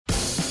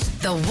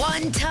The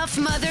One Tough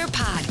Mother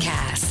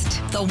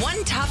Podcast. The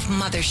One Tough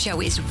Mother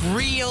Show is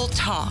real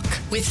talk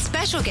with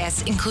special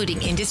guests including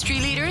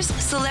industry leaders,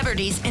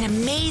 celebrities, and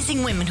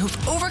amazing women who've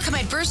overcome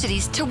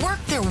adversities to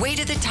work their way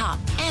to the top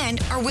and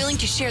are willing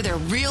to share their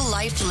real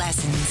life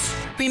lessons.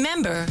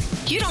 Remember,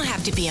 you don't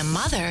have to be a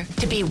mother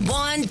to be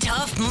one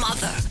tough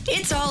mother.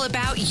 It's all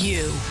about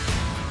you.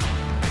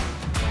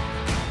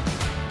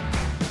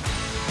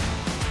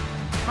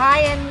 Hi,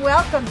 and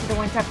welcome to the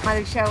One Tough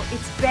Mother Show.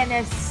 It's been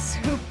a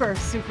super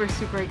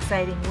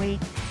exciting week.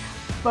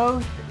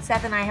 Both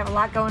Seth and I have a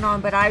lot going on,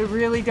 but I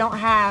really don't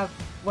have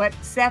what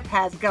Seth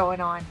has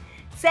going on.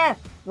 Seth,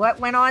 what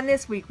went on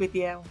this week with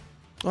you?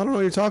 I don't know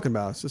what you're talking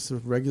about. It's just a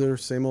regular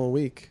same old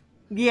week.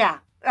 Yeah,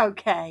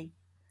 okay.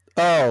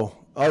 Oh,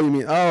 you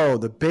mean,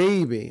 the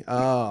baby.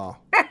 Oh.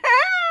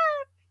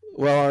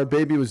 Well, our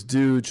baby was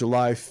due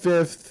July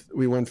 5th.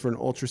 We went for an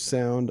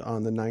ultrasound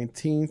on the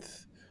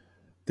 19th.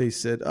 They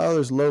said,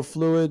 there's low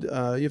fluid. You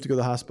have to go to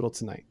the hospital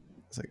tonight.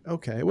 It's like,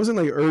 okay. It wasn't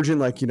like urgent,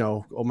 like,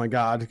 oh my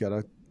God, got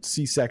a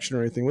C-section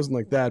or anything. It wasn't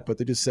like that, but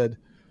they just said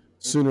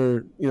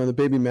sooner, the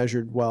baby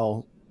measured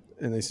well,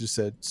 and they just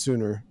said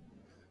sooner.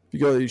 If you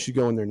go, you should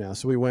go in there now.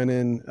 So we went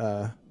in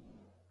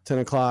 10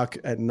 o'clock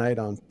at night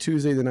on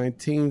Tuesday the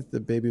 19th.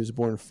 The baby was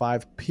born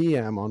 5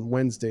 p.m. on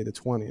Wednesday the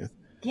 20th.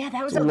 Yeah,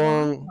 that was a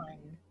long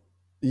one.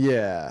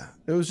 Yeah.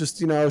 It was just,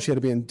 she had to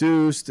be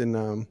induced,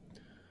 and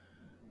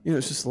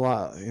it's just a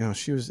lot.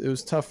 It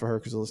was tough for her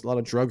because there was a lot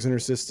of drugs in her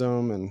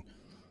system, and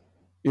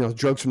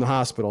drugs from the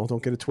hospital.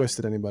 Don't get it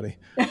twisted, anybody.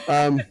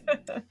 Yeah,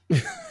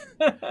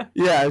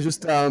 it was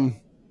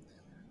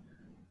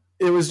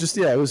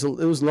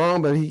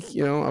long, but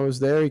he, I was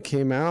there. He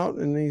came out,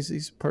 and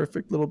he's a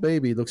perfect little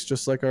baby. He looks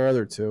just like our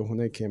other two when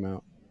they came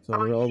out.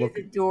 So he is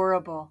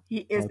adorable.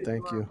 He is adorable.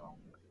 Thank you.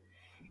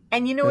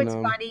 And what's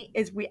funny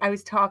is I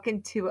was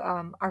talking to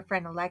our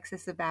friend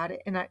Alexis about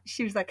it, and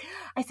she was like,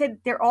 I said,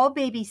 they're all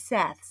baby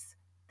Seths.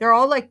 They're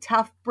all like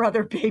tough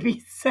brother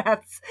baby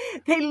Seths.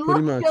 They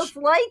look just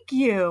like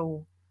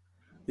you.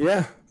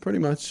 Yeah, pretty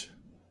much.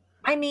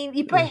 I mean,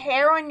 you put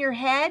hair on your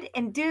head,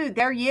 and dude,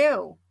 they're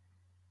you.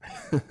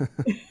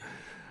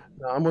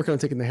 No, I'm working on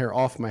taking the hair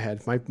off my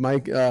head. My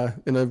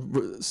in a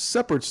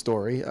separate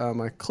story,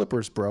 my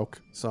clippers broke,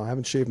 so I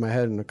haven't shaved my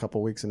head in a couple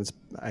of weeks, and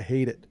I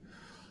hate it.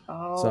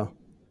 Oh. So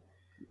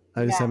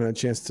I just haven't had a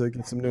chance to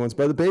get some new ones.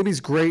 But the baby's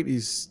great.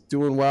 He's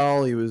doing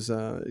well. He's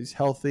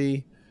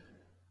healthy.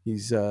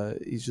 He's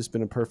just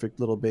been a perfect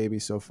little baby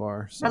so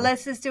far. So.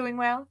 Alyssa's doing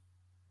well?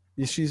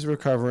 Yeah, she's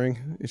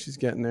recovering. She's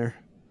getting there.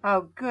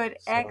 Oh, good.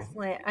 So,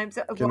 excellent. I'm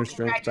so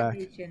congratulations. Back.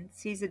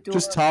 She's adorable.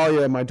 Just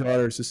Talia, my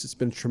daughter, it's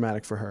been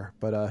traumatic for her,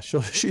 but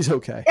she's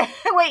okay.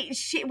 Wait, is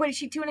she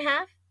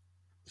 2.5?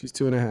 She's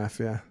 2.5,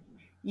 yeah.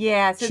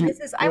 Yeah, so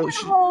I want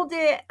to hold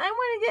it. I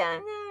want to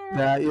get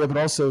yeah, but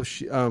also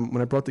she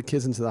when I brought the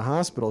kids into the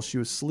hospital, she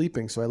was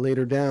sleeping, so I laid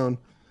her down,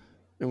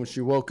 and when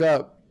she woke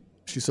up,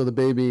 she saw the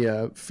baby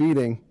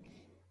feeding,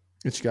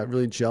 and she got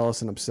really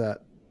jealous and upset.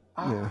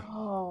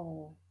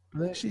 Oh.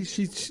 Yeah. She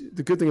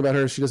the good thing about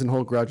her is she doesn't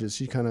hold grudges.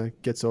 She kind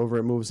of gets over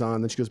it, moves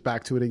on, then she goes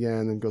back to it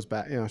again, and goes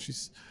back.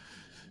 She's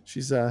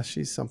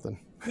something.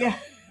 Yeah.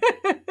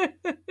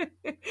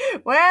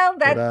 Well,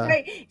 that's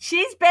great.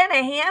 She's been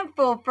a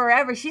handful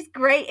forever. She's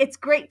great. It's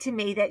great to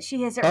me that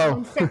she has her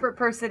own separate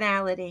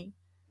personality.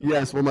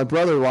 Yes. Well, my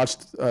brother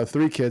watched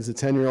 3 kids, a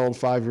 10-year-old,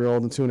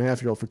 5-year-old, and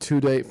 2.5-year-old for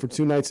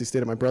 2 nights. They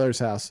stayed at my brother's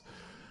house.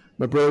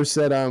 My brother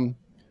said,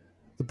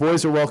 the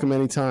boys are welcome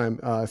anytime.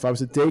 If I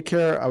was at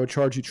daycare, I would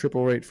charge you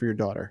triple rate for your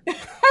daughter.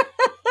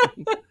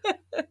 And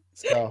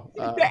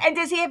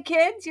does he have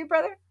kids, your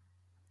brother?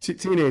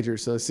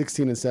 Teenagers, so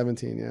 16 and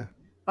 17, yeah.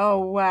 Oh,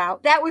 wow.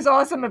 That was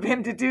awesome of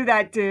him to do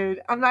that,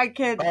 dude. I'm not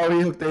kidding.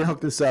 Oh, they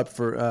hooked us up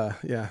for,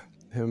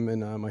 him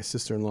and my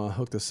sister-in-law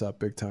hooked us up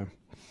big time.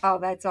 Oh,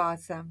 that's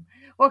awesome.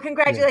 Well,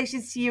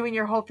 congratulations to you and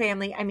your whole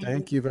family. I mean,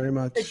 thank you very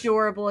much.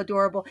 Adorable.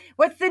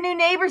 What's the new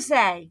neighbor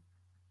say?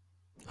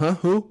 Huh?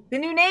 Who? The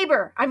new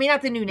neighbor. I mean,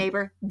 not the new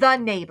neighbor. The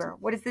neighbor.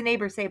 What does the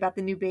neighbor say about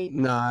the new baby?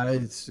 Nah,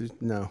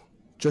 no.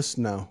 Just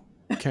no.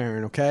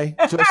 Karen, okay?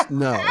 Just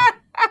no.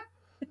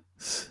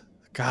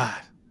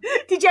 God.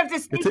 Did you have to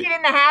sneak it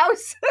in the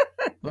house?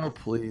 Oh,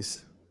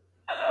 please.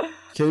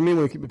 Kidding me?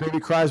 When the baby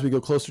cries, we go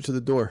closer to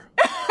the door.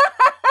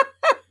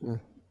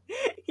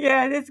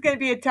 Yeah, this is going to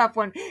be a tough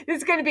one. This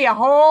is going to be a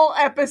whole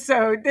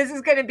episode. This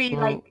is going to be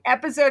like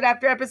episode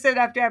after episode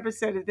after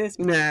episode of this.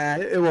 Nah,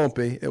 it won't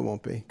be. It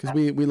won't be. Because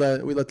we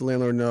let the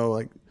landlord know,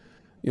 like,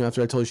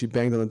 after I told her she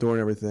banged on the door and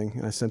everything,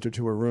 and I sent her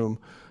to her room,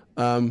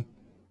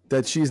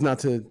 that she's not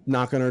to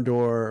knock on our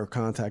door or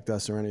contact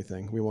us or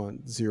anything. We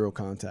want zero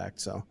contact.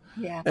 So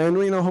yeah, and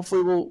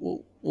hopefully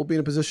we'll be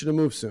in a position to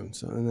move soon.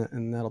 So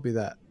and that'll be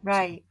that.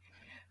 Right.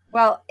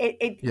 Well,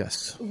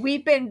 yes.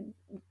 We've been,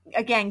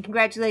 again,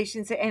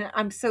 congratulations, and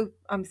I'm so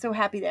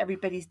happy that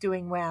everybody's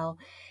doing well.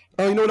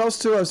 Oh, you know what else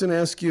too? I was going to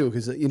ask you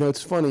because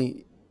it's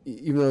funny,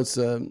 even though it's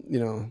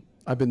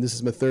this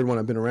is my third one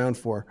I've been around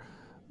for.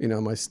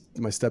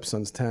 My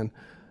stepson's 10.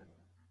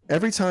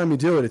 every time you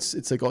do it,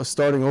 it's like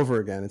starting over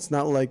again. It's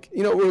not like,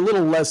 we're a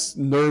little less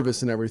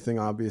nervous and everything,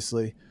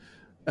 obviously,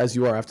 as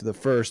you are after the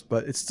first,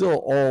 but it's still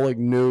all like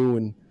new,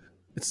 and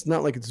it's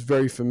not like it's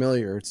very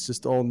familiar. It's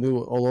just all new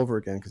all over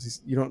again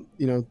because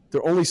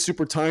they're only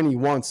super tiny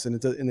once,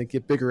 and they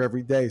get bigger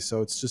every day.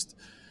 So it's just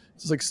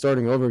like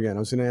starting over again. I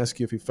was going to ask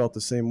you if you felt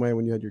the same way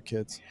when you had your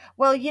kids.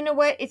 Well, you know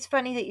what? It's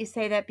funny that you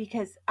say that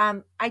because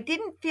I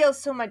didn't feel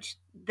so much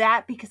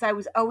that because I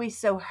was always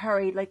so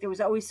hurried. Like there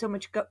was always so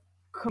much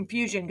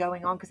confusion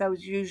going on because I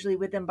was usually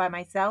with them by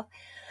myself.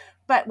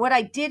 But what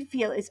I did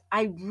feel is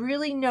I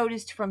really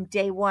noticed from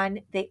day one,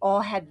 they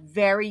all had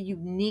very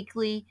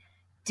uniquely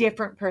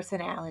different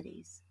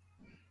personalities.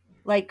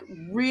 Like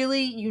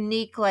really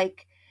unique,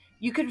 like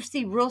you could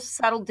see real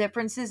subtle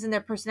differences in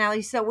their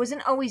personalities. So it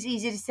wasn't always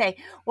easy to say,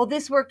 well,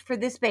 this worked for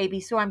this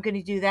baby, so I'm going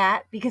to do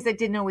that, because it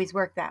didn't always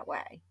work that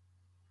way.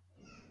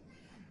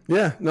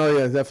 Yeah, no,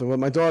 yeah, definitely. Well,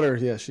 my daughter,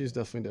 yeah, she's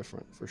definitely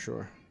different for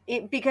sure.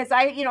 Because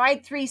I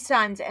had 3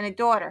 sons and a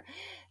daughter.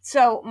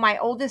 So my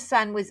oldest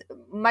son was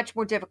much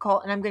more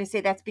difficult. And I'm going to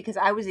say that's because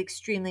I was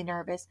extremely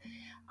nervous.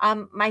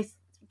 My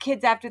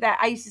kids after that,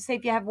 I used to say,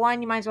 if you have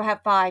one, you might as well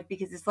have 5,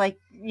 because it's like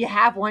you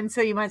have one,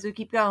 so you might as well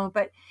keep going.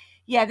 But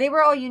yeah, they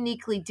were all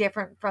uniquely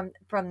different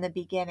from the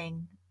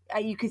beginning.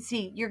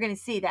 You're going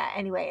to see that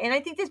anyway. And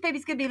I think this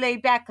baby's going to be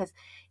laid back because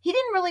he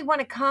didn't really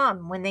want to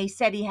come when they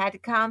said he had to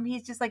come.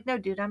 He's just like, no,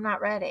 dude, I'm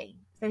not ready.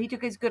 So he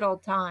took his good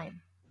old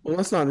time. Well,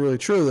 that's not really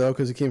true, though,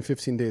 because he came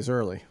 15 days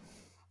early.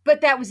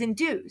 But that was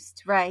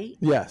induced, right?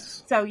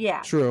 Yes. So,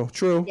 yeah. True.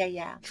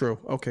 Yeah. True.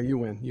 Okay, you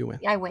win.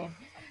 I win.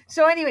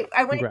 So, anyway,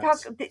 I want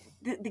Congrats. to talk.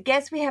 The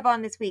guest we have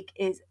on this week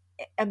is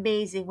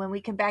amazing. When we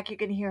come back, you're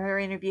going to hear her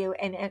interview.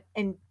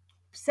 And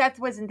Seth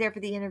wasn't there for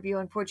the interview,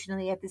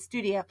 unfortunately, at the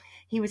studio.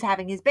 He was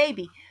having his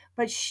baby.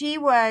 But she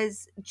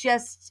was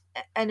just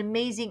an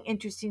amazing,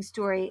 interesting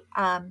story.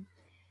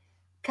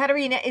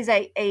 Katarina is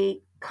a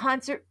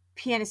concert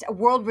pianist, a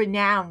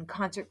world-renowned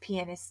concert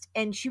pianist.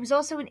 And she was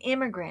also an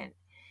immigrant.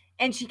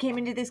 And she came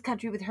into this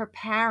country with her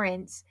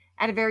parents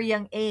at a very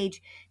young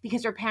age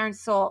because her parents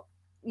saw,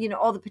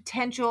 all the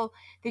potential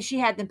that she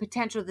had, the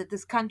potential that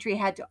this country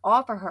had to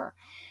offer her.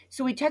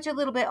 So we touch a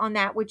little bit on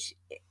that, which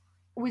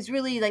was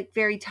really like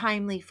very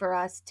timely for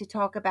us to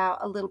talk about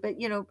a little bit,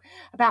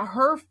 about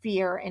her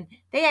fear. And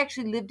they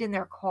actually lived in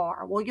their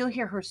car. Well, you'll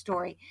hear her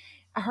story.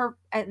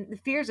 And the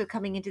fears of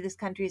coming into this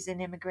country as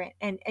an immigrant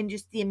and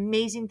just the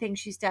amazing things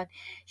she's done.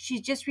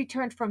 She's just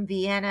returned from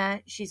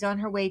Vienna. She's on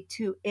her way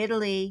to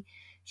Italy.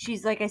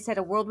 She's, like I said,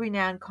 a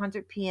world-renowned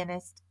concert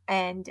pianist.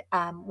 And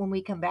when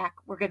we come back,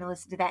 we're going to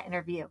listen to that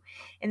interview.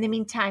 In the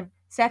meantime,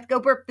 Seth, go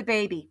burp the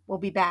baby. We'll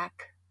be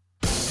back.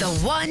 The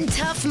One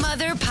Tough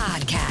Mother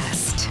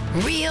Podcast.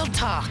 Real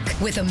talk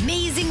with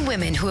amazing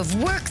women who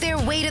have worked their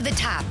way to the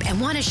top and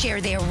want to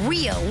share their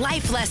real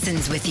life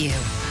lessons with you.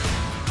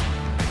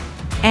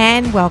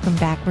 And welcome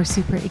back. We're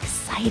super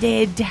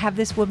excited to have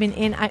this woman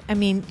in. I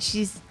mean,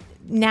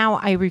 now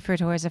I refer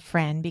to her as a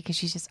friend because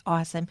she's just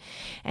awesome.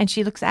 And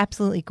she looks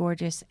absolutely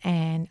gorgeous.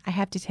 And I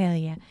have to tell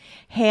you,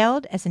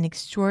 hailed as an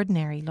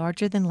extraordinary,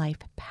 larger-than-life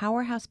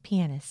powerhouse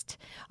pianist,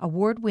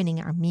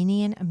 award-winning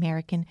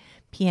Armenian-American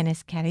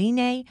pianist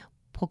Karine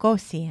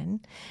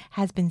Pogosyan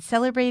has been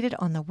celebrated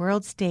on the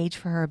world stage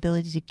for her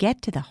ability to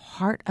get to the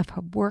heart of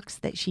her works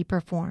that she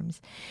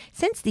performs.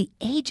 Since the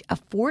age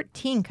of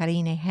 14,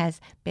 Karine has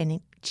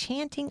been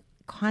enchanting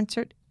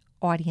concert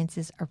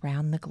audiences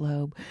around the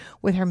globe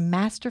with her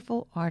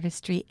masterful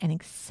artistry and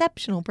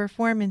exceptional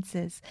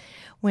performances.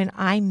 When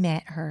I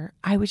met her,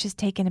 I was just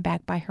taken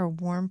aback by her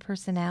warm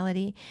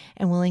personality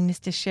and willingness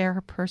to share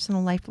her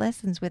personal life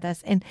lessons with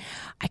us. And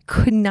I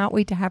could not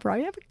wait to have her.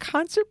 I have a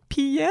concert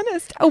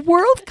pianist, a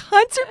world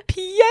concert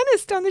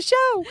pianist on the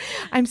show.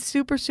 I'm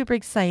super, super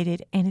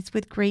excited. And it's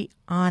with great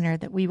honor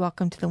that we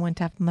welcome to the One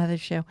Tough Mother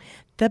Show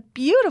the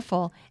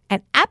beautiful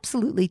and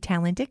absolutely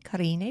talented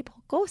Karine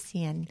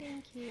Pogosyan.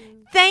 Thank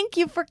you. Thank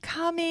you for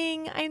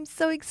coming. I'm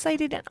so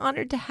excited and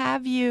honored to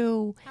have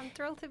you. I'm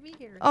thrilled to be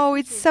here. Oh,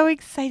 it's so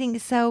exciting.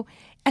 So,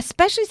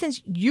 especially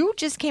since you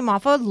just came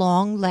off a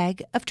long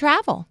leg of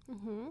travel.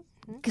 Mm-hmm.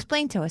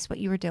 Explain to us what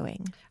you were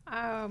doing.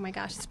 Oh my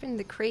gosh, it's been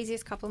the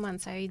craziest couple of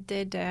months. I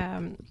did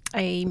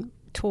a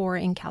tour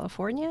in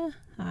California.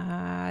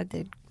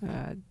 Did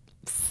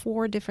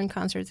 4 different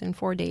concerts in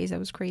 4 days. That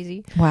was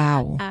crazy.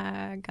 Wow.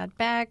 Got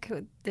back,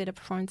 did a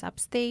performance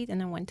upstate,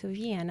 and then went to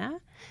Vienna.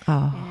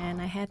 Oh.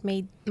 And I had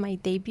made my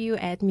debut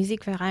at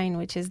Musikverein,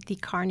 which is the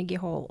Carnegie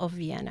Hall of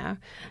Vienna.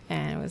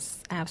 And it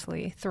was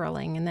absolutely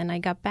thrilling. And then I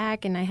got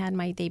back and I had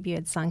my debut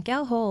at St.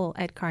 Gell Hall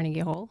at Carnegie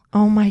Hall.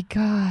 Oh my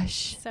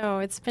gosh. So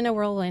it's been a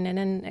whirlwind. And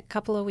then a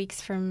couple of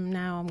weeks from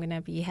now, I'm going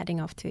to be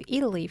heading off to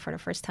Italy for the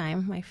first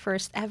time. My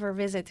first ever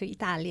visit to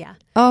Italia.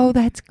 Oh,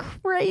 that's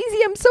crazy.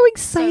 I'm so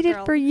excited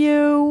for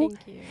you.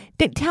 Thank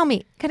you. Tell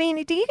me,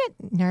 Karine, do you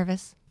get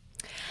nervous?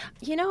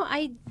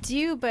 I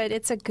do, but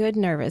it's a good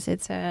nervous.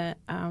 It's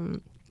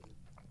an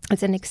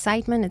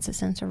excitement. It's a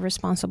sense of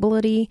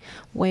responsibility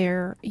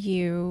where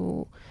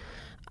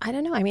I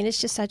don't know. I mean, it's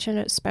just such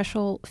a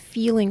special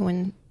feeling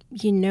when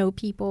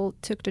people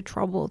took the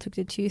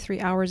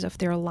 2-3 hours of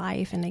their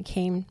life, and they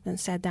came and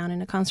sat down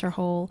in a concert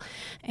hall,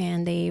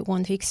 and they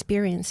want to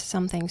experience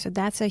something. So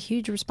that's a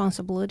huge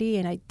responsibility,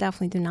 and I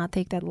definitely do not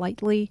take that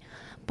lightly.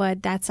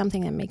 But that's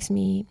something that makes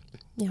me,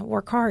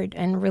 work hard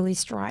and really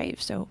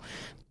strive. So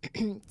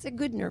it's a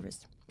good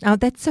nervous. Oh,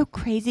 that's so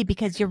crazy,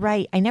 because you're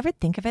right. I never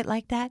think of it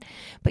like that,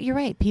 but you're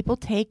right. People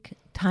take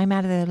time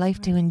out of their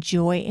life to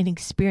enjoy and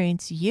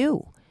experience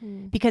you.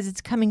 Because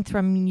it's coming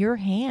from your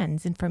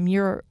hands and from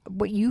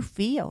what you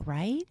feel,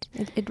 right?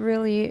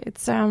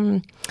 It's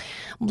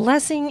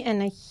blessing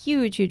and a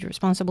huge, huge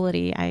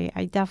responsibility.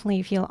 I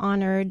definitely feel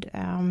honored.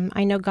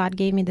 I know God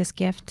gave me this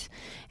gift,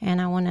 and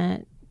I want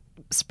to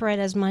spread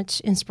as much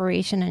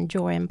inspiration and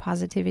joy and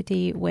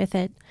positivity with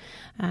it.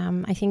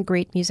 I think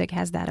great music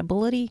has that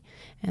ability,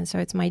 and so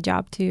it's my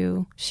job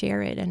to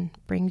share it and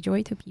bring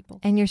joy to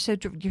people. And you're so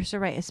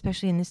right,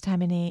 especially in this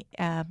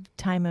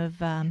time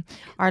of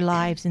our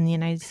lives in the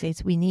United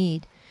States. We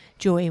need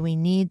joy. We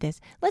need this.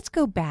 Let's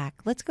go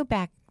back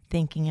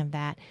thinking of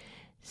that.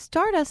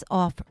 Start us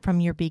off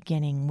from your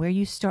beginning, where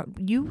you start.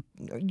 You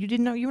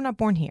didn't know, you were not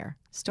born here.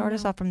 Start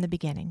us off from the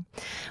beginning.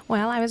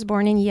 Well, I was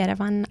born in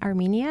Yerevan,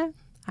 Armenia.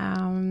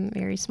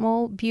 Very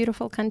small,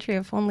 beautiful country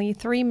of only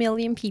 3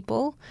 million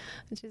people,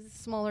 which is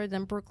smaller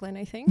than Brooklyn,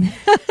 I think.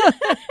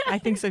 I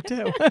think so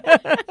too.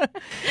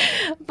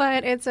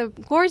 But it's a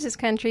gorgeous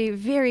country,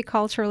 very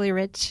culturally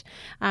rich.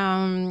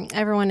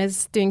 Everyone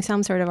is doing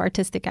some sort of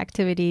artistic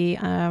activity,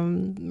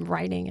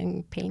 writing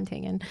and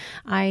painting. And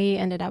I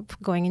ended up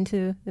going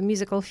into the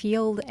musical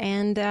field.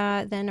 And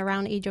then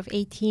around the age of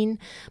 18,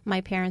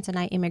 my parents and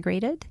I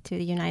immigrated to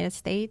the United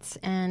States.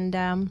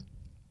 And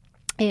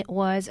it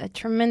was a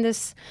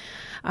tremendous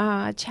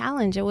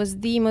challenge. It was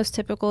the most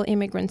typical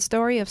immigrant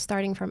story of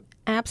starting from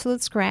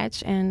absolute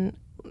scratch and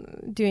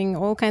doing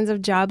all kinds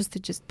of jobs to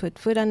just put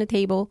food on the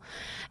table.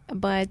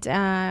 But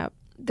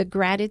the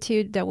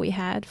gratitude that we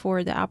had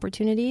for the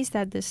opportunities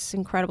that this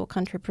incredible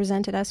country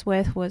presented us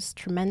with was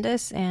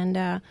tremendous. And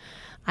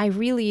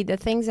the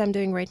things I'm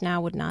doing right now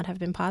would not have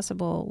been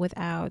possible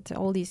without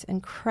all these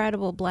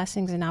incredible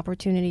blessings and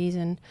opportunities.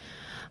 And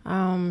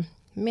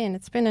man,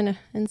 it's been an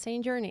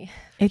insane journey.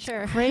 It's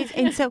sure. Crazy.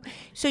 And so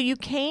you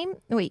came.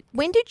 Wait,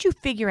 when did you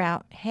figure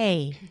out,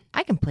 hey,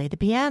 I can play the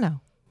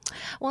piano?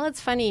 Well, it's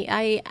funny.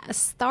 I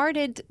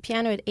started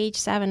piano at age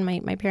 7.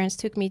 My parents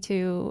took me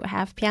to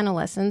have piano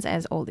lessons,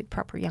 as all the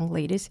proper young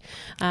ladies.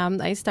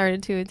 I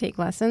started to take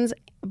lessons.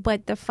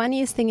 But the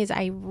funniest thing is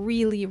I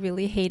really,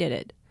 really hated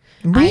it.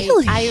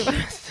 Really?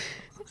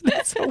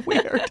 That's so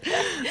weird.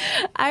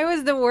 I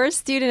was the worst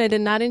student. I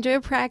did not enjoy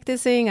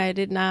practicing. I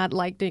did not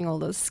like doing all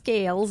those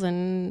scales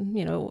and,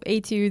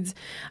 etudes.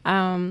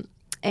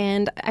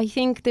 And I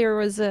think there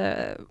was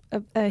a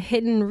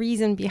hidden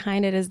reason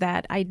behind it, is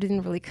that I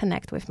didn't really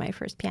connect with my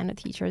first piano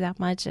teacher that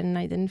much, and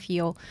I didn't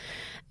feel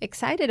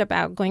excited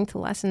about going to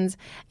lessons.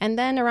 And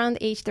then around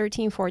age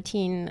 13,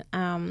 14,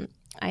 I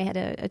had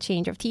a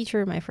change of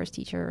teacher. My first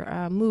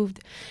teacher moved,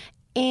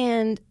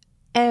 and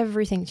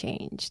everything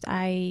changed.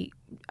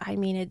 I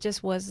mean, it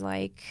just was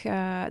like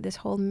this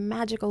whole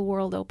magical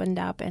world opened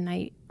up, and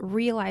I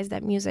realized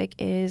that music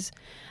is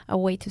a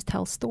way to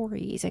tell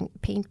stories and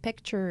paint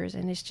pictures,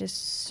 and it's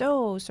just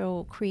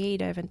so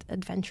creative and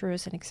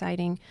adventurous and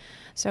exciting.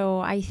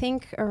 So I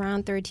think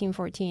around 13,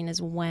 14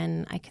 is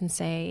when I can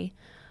say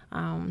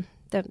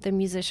the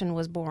musician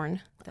was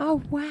born.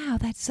 Oh, wow.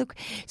 That's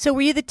so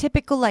were you the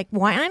typical, like,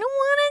 why I don't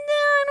want to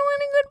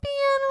go to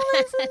piano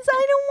lessons.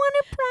 I don't want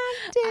to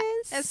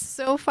practice.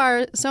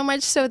 So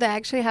much so that I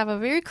actually have a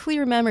very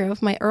clear memory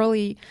of my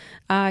early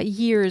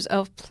years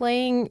of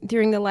playing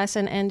during the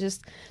lesson and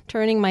just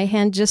turning my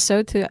hand just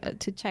so to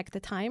check the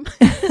time.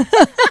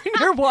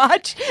 Your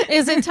watch?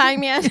 Is it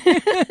time yet?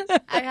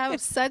 I have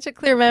such a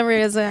clear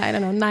memory as a,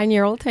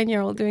 9-year-old,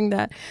 10-year-old doing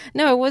that.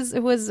 No,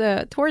 it was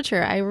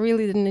torture. I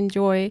really didn't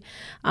enjoy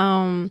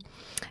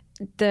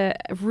the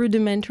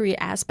rudimentary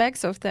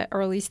aspects of the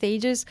early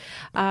stages.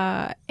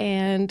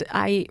 And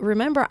I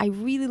remember I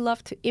really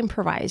loved to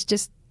improvise,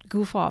 just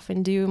goof off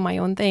and do my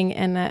own thing.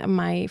 And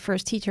my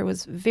first teacher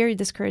was very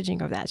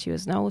discouraging of that. She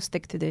was, no,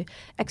 stick to the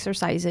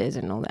exercises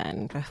and all that.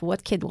 And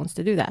what kid wants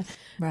to do that?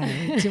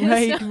 Right.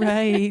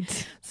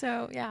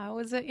 So, yeah, it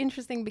was an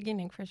interesting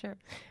beginning for sure.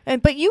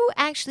 But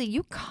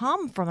you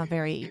come from a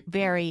very,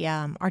 very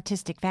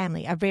artistic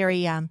family, a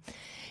very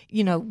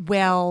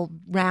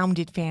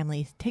well-rounded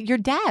family. Your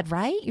dad,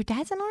 right? Your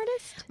dad's an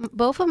artist?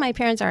 Both of my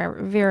parents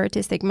are very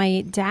artistic.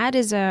 My dad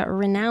is a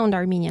renowned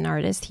Armenian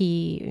artist.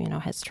 He,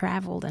 has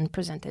traveled and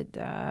presented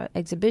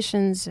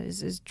exhibitions.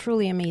 Is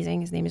truly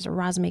amazing. His name is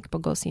Razmik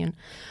Bogosian.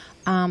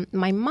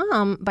 My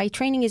mom, by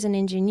training, is an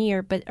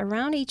engineer, but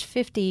around age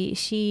 50,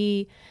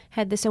 she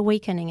had this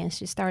awakening and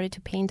she started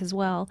to paint as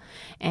well.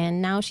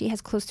 And now she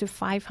has close to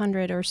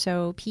 500 or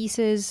so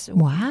pieces.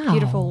 Wow.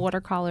 Beautiful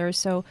watercolors.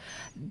 So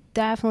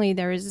definitely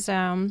there is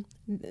a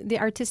the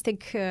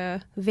artistic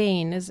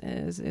vein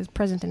is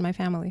present in my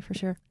family for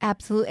sure.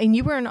 Absolutely. And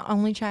you were an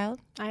only child?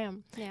 I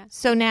am, yeah.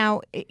 So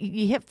now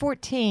you hit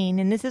 14,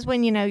 and this is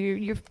when,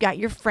 you've got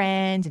your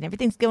friends and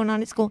everything's going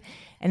on at school,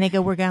 and they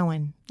go, we're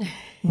going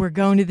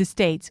to the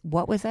States.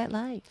 What was that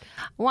like?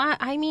 Well,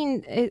 I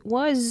mean, it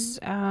was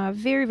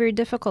very, very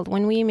difficult.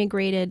 When we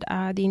immigrated,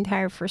 the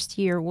entire first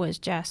year was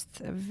just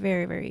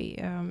very, very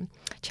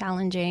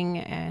challenging,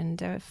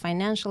 and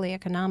financially,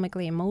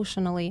 economically,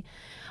 emotionally.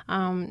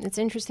 It's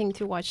interesting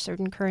to watch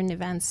certain current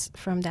events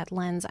from that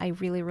lens. I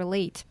really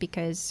relate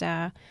because,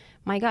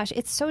 my gosh,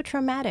 it's so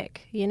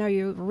traumatic.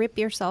 You rip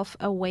yourself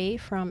away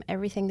from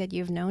everything that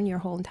you've known your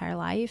whole entire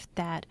life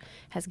that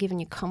has given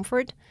you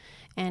comfort.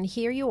 And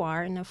here you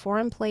are in a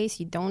foreign place.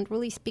 You don't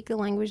really speak the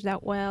language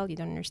that well. You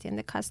don't understand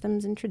the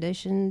customs and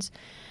traditions.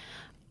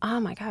 Oh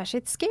my gosh,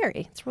 it's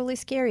scary. It's really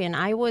scary. And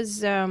I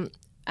was...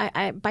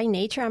 I by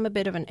nature, I'm a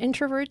bit of an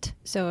introvert.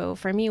 So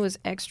for me, it was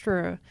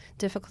extra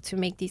difficult to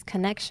make these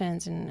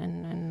connections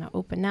and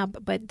open up.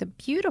 But the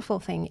beautiful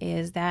thing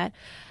is that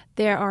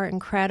there are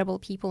incredible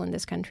people in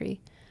this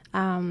country.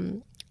 I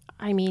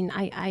mean,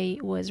 I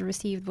was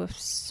received with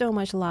so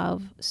much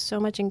love, so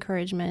much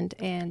encouragement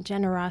and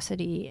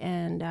generosity.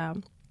 And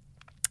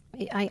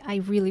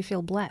I really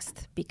feel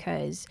blessed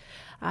because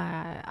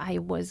I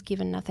was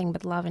given nothing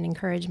but love and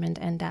encouragement.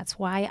 And that's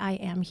why I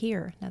am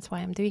here. That's why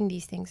I'm doing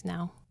these things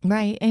now.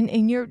 Right.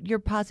 And you're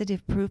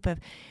positive proof of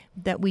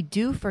that we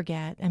do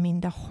forget. I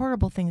mean, the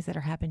horrible things that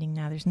are happening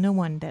now, there's no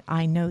one that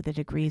I know that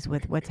agrees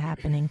with what's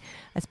happening,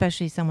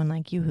 especially someone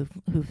like you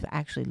who've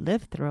actually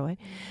lived through it,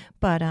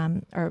 but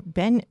or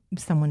been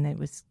someone that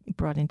was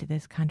brought into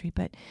this country.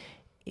 But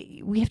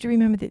we have to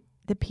remember that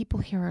the people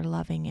here are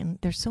loving, and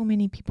there's so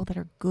many people that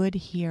are good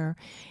here,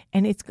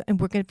 and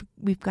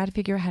we've got to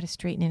figure out how to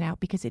straighten it out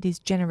because it is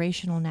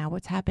generational now.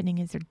 What's happening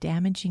is they're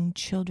damaging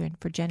children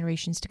for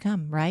generations to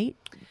come, right?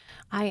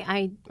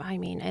 I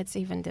mean, it's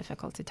even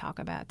difficult to talk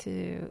about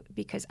too,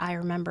 because I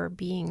remember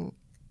being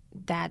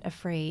that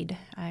afraid.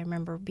 I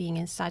remember being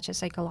in such a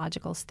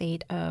psychological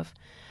state of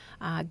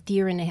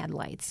deer in the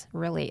headlights,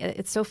 really.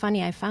 It's so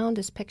funny. I found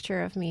this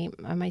picture of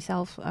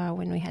myself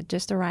when we had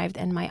just arrived,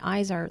 and my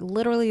eyes are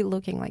literally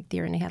looking like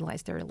deer in the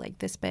headlights. They're like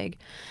this big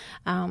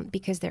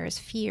because there is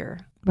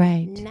fear.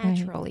 Right.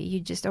 Naturally. Right. You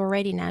just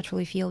already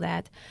naturally feel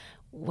that.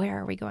 Where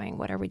are we going?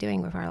 What are we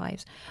doing with our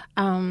lives?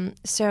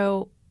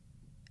 So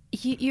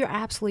you're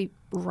absolutely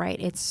right.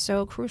 It's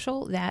so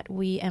crucial that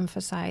we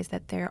emphasize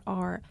that there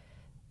are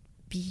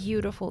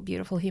beautiful,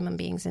 beautiful human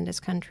beings in this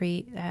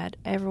country, that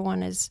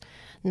everyone is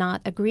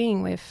not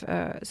agreeing with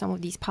some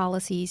of these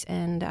policies.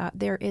 And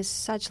there is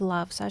such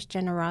love, such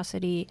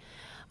generosity,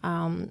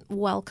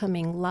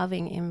 welcoming,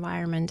 loving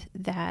environment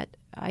that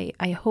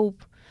I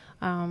hope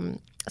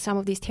some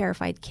of these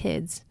terrified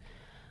kids,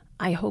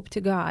 I hope to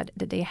God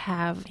that they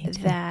have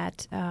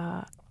that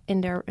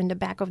in the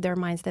back of their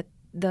minds, that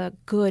the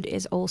good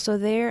is also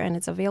there and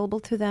it's available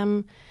to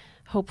them.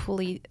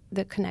 Hopefully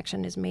the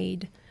connection is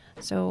made.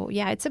 So,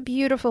 yeah, it's a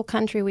beautiful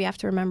country. We have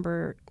to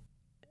remember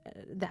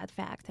that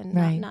fact and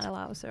not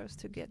allow ourselves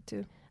to get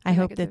too I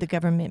hope that the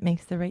government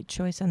makes the right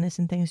choice on this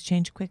and things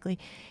change quickly.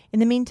 In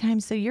the meantime,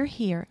 so you're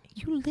here.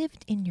 You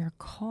lived in your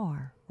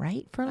car,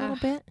 right, for a little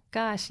bit?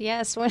 Gosh,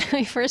 yes. When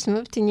I first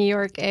moved to New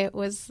York, it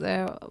was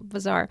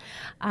bizarre.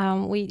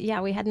 We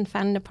hadn't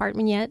found an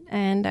apartment yet,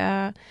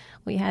 and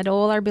we had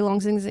all our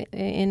belongings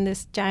in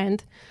this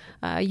giant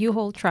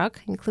U-Haul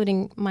truck,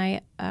 including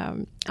my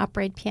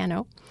upright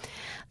piano.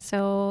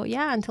 So,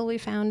 yeah, until we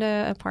found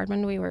an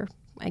apartment, we were,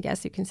 I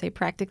guess you can say,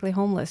 practically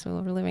homeless. We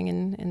were living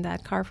in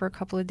that car for a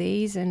couple of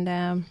days. And,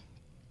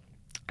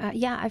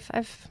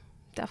 I've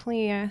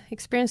definitely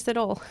experienced it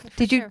all.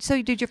 Did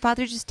your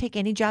father just take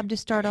any job to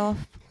start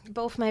off?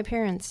 Both my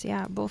parents,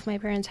 Both my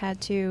parents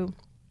had to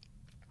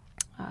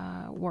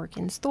work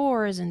in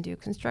stores and do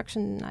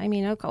construction. I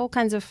mean, all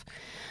kinds of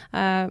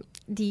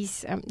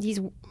these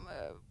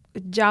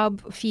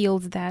job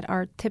fields that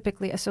are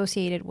typically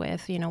associated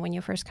with, when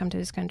you first come to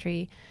this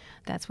country,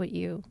 that's what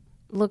you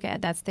look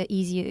at. That's the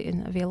easy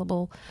and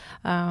available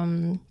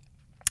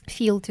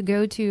field to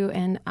go to.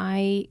 And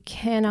I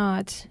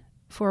cannot,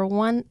 for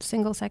one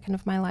single second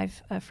of my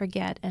life,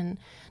 forget and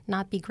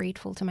not be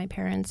grateful to my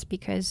parents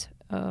because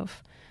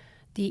of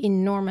the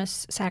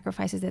enormous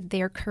sacrifices that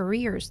their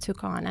careers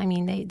took on. I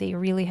mean, they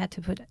really had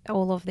to put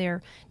all of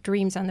their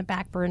dreams on the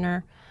back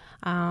burner.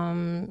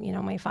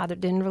 My father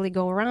didn't really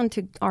go around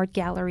to art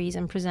galleries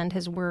and present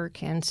his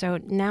work. And so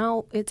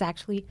now it's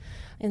actually,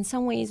 in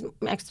some ways,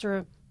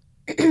 extra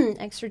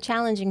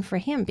challenging for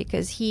him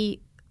because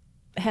he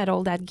had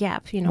all that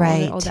gap,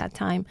 all that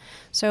time.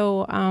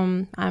 So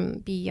I'm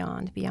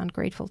beyond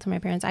grateful to my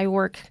parents. I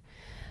work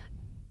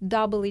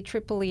doubly,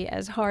 triply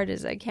as hard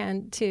as I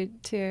can to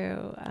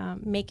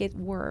make it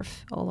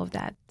worth all of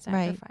that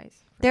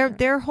sacrifice. Right.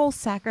 Their whole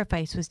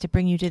sacrifice was to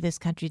bring you to this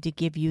country to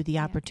give you the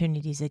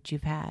opportunities that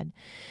you've had.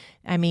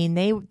 I mean,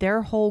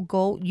 their whole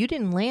goal, you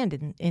didn't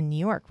land in New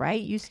York,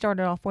 right? You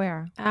started off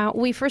where?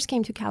 We first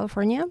came to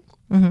California.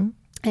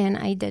 Mm-hmm. And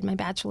I did my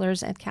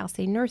bachelor's at Cal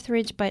State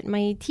Northridge, but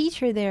my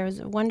teacher there is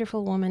a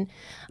wonderful woman,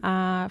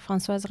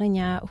 Françoise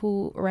Regnat,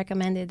 who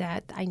recommended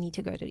that I need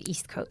to go to the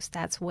East Coast.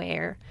 That's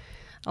where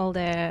all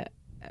the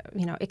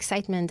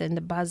excitement and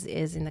the buzz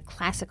is in the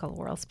classical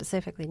world,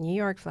 specifically New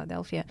York,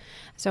 Philadelphia.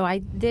 So I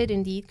did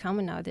indeed come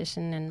and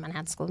audition in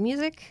Manhattan School of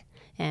Music,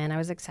 and I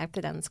was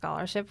accepted on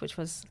scholarship, which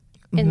was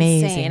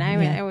amazing. insane. I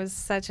mean, it was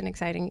such an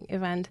exciting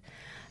event.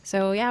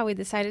 So yeah, we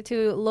decided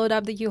to load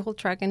up the U-Haul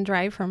truck and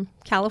drive from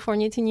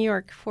California to New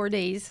York 4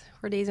 days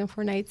and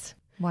 4 nights.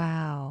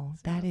 Wow,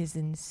 that is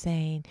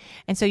insane.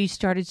 And so you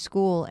started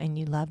school and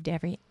you loved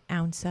every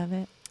ounce of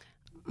it?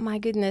 My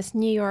goodness,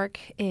 New York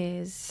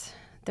is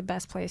the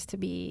best place to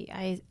be.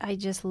 I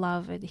just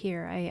love it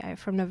here. I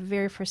from the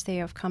very first day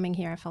of coming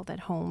here, I felt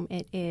at home.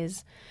 It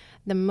is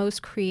the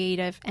most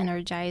creative,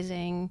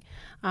 energizing,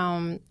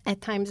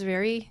 at times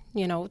very,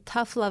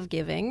 tough love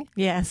giving.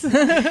 Yes.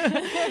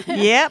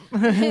 Yep.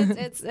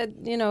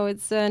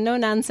 It's a no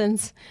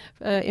nonsense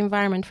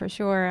environment for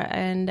sure,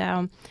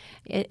 and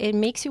it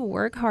makes you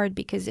work hard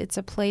because it's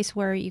a place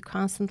where you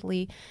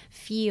constantly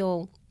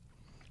feel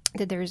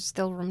that there's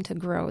still room to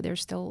grow.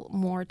 There's still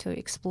more to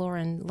explore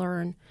and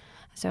learn.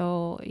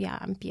 So yeah,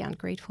 I'm beyond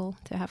grateful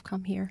to have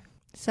come here.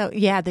 So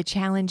yeah, the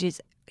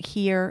challenges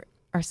here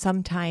are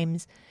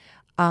sometimes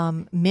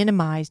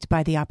minimized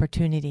by the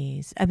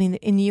opportunities. I mean,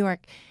 in New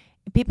York,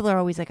 people are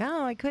always like,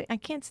 "Oh, I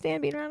can't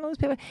stand being around all those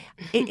people."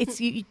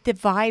 The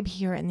vibe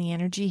here and the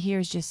energy here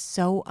is just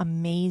so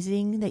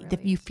amazing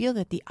that you feel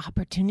that the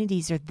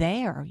opportunities are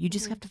there. You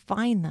just have to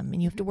find them,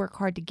 and you have to work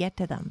hard to get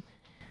to them.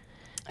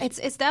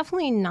 It's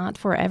definitely not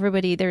for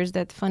everybody. There's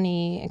that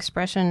funny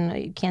expression,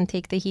 you can't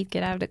take the heat,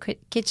 get out of the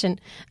kitchen.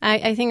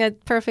 I think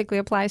that perfectly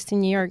applies to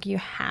New York. You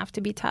have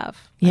to be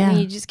tough. Yeah. I mean,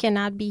 you just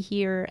cannot be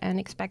here and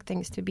expect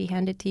things to be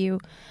handed to you.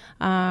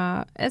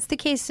 That's the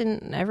case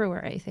in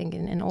everywhere, I think,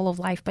 in all of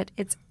life. But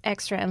it's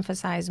extra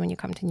emphasized when you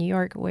come to New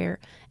York, where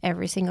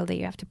every single day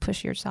you have to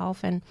push yourself.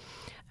 And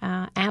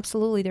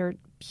absolutely, there are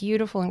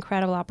beautiful,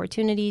 incredible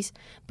opportunities.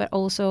 But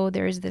also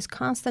there is this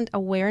constant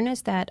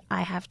awareness that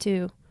I have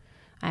to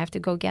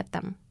go get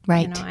them.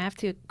 Right. I have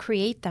to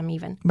create them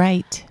even.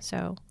 Right.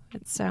 So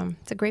it's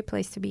a great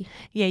place to be.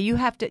 Yeah, you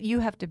have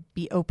to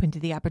be open to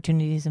the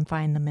opportunities and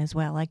find them as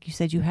well. Like you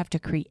said, you have to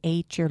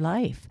create your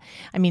life.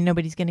 I mean,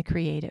 nobody's going to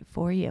create it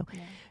for you.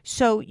 Yeah.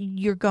 So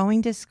you're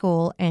going to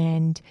school,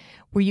 and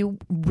were you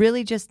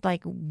really just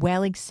like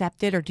well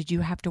accepted, or did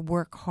you have to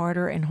work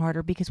harder and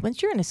harder? Because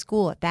once you're in a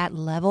school at that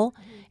level,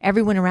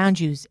 everyone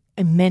around you is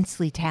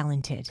immensely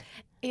talented.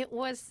 It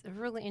was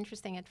really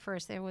interesting at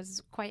first. It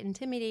was quite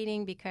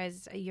intimidating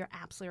because you're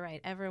absolutely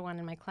right. Everyone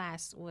in my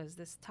class was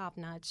this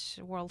top-notch,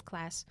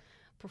 world-class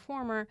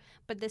performer.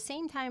 But at the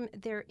same time,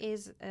 there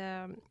is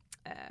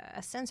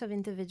a sense of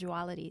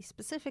individuality.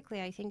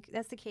 Specifically, I think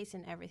that's the case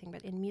in everything.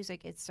 But in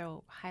music, it's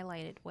so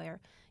highlighted where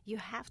you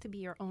have to be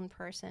your own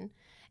person.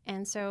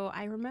 And so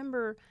I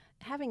remember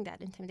having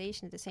that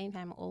intimidation at the same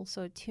time,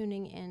 also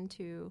tuning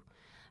into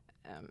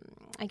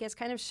I guess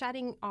kind of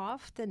shutting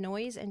off the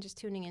noise and just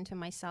tuning into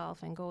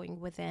myself and going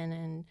within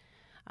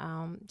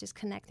and just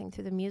connecting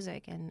to the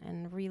music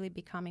and really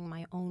becoming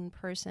my own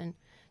person.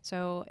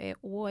 So it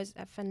was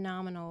a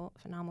phenomenal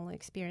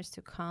experience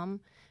to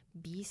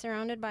be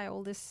surrounded by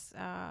all this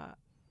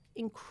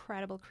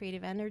incredible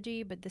creative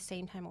energy, but at the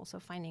same time also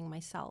finding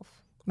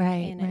myself.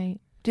 Right.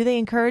 Do they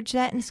encourage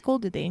that in school?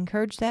 Did they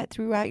encourage that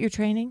throughout your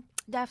training?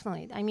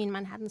 Definitely. I mean,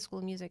 Manhattan School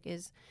of Music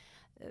is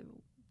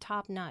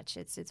top-notch.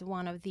 It's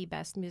one of the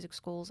best music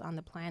schools on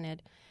the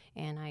planet,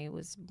 and I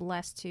was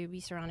blessed to be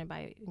surrounded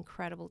by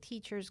incredible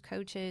teachers,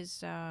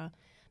 coaches,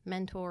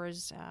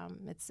 mentors.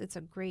 It's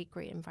a great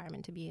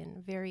environment to be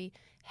in. Very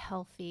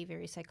healthy,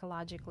 very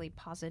psychologically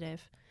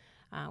positive,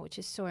 which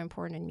is so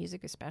important in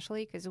music,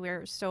 especially because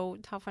we're so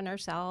tough on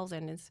ourselves,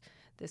 and it's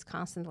this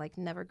constant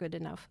never good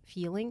enough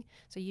feeling.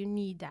 So you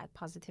need that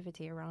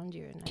positivity around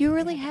you. And do you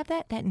really have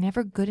that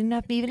never good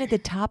enough, even at the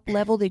top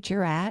level that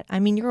you're at?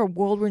 I mean, you're a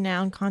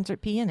world-renowned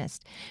concert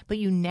pianist, but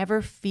you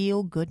never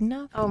feel good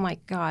enough? Oh my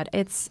God.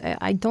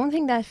 I don't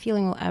think that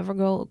feeling will ever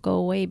go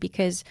away,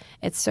 because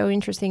it's so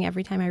interesting.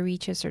 Every time I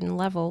reach a certain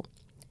level,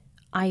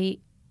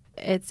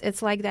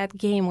 it's like that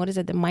game. What is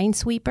it? The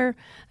Minesweeper.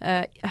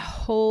 A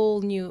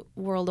whole new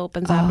world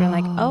opens up. And you're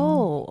like,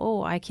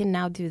 oh, I can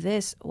now do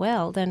this.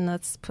 Well, then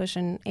let's push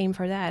and aim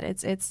for that.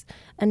 It's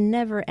a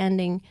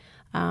never-ending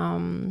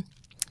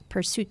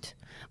pursuit.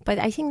 But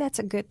I think that's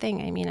a good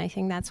thing. I mean, I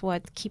think that's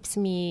what keeps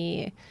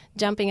me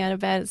jumping out of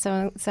bed at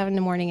 7 in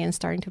the morning and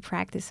starting to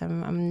practice.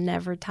 I'm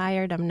never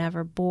tired. I'm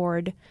never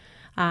bored.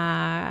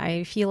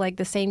 I feel like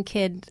the same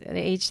kid at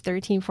age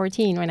 13,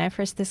 14 when I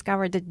first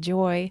discovered the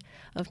joy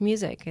of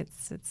music.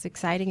 It's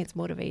exciting. It's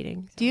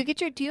motivating. So.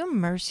 Do you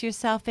immerse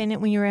yourself in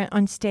it when you're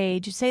on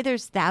stage? Say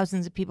there's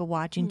thousands of people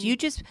watching. Do you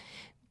just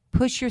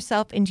push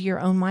yourself into your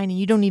own mind and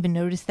you don't even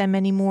notice them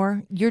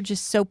anymore? You're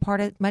just so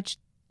part of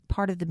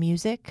the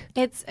music?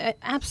 It's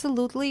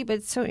absolutely, but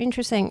it's so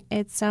interesting.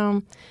 It's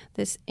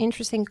this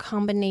interesting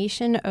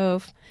combination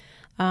of,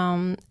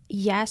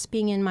 yes,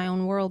 being in my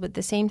own world, but at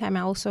the same time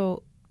I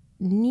also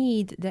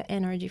need the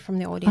energy from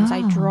the audience.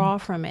 I draw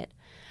from it.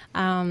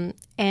 And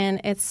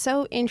it's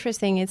so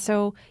interesting. It's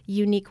so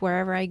unique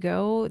wherever I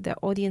go. The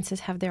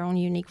audiences have their own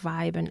unique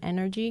vibe and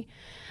energy.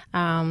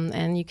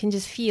 And you can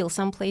just feel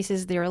some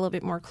places they're a little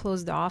bit more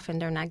closed off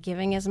and they're not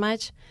giving as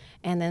much.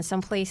 And then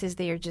some places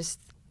they are just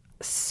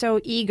so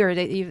eager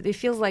that it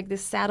feels like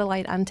this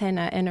satellite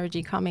antenna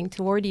energy coming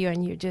toward you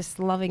and you're just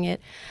loving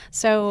it.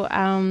 So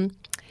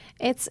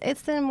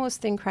it's the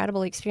most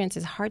incredible experience.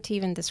 It's hard to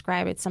even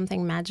describe. It's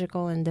something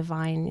magical and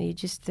divine. You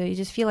just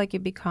feel like you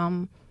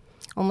become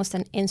almost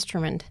an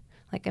instrument,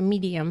 like a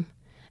medium.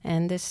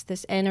 And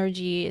this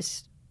energy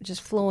is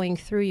just flowing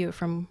through you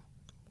from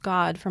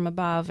God, from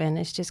above, and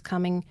it's just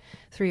coming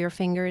through your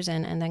fingers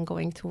and then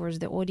going towards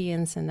the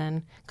audience and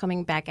then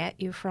coming back at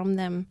you from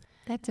them.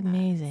 That's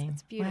amazing.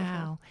 It's beautiful.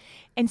 Wow.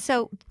 And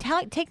so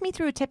take me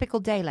through a typical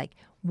day. Like,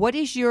 what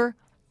is your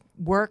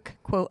work,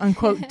 quote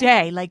unquote,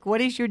 day? Like,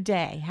 what is your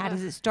day? How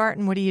does it start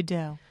and what do you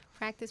do?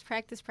 Practice.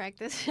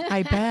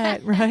 I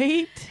bet,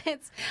 right?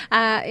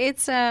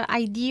 It's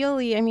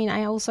ideally, I mean,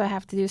 I also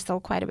have to do still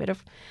quite a bit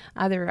of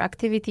other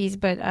activities,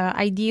 but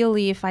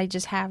ideally, if I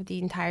just have the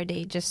entire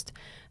day just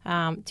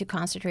to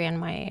concentrate on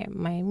my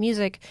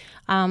music,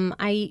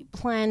 I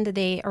plan the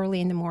day early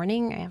in the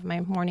morning. I have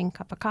my morning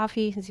cup of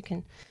coffee, as you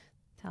can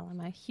tell. I'm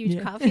a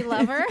huge coffee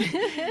lover.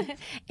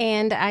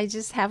 And I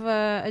just have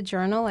a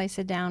journal. I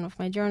sit down with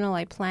my journal.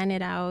 I plan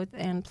it out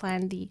and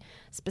plan the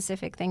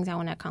specific things I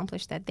want to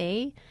accomplish that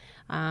day.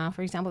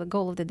 For example, the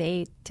goal of the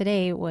day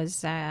today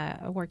was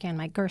working on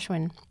my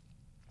Gershwin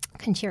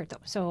concerto.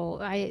 So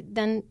I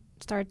then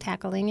start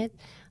tackling it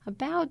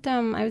about,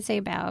 I would say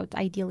about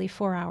ideally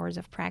 4 hours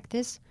of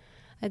practice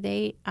a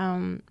day,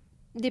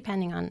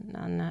 depending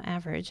on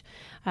average.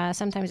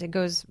 Sometimes it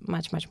goes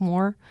much, much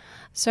more.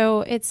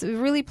 So it's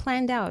really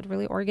planned out,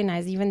 really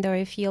organized, even though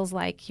it feels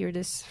like you're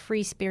this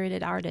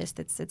free-spirited artist.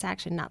 It's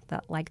actually not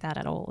like that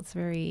at all. It's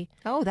very...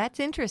 Oh, that's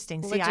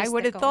interesting. See, I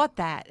would have thought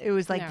that. It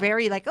was like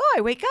very like,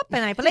 I wake up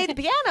and I play the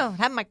piano,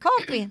 have my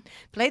coffee, and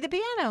play the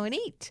piano and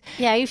eat.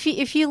 Yeah,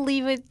 if you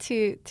leave it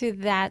to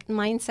that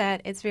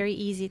mindset, it's very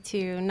easy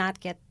to not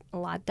get a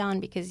lot done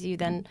because you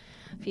then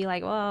feel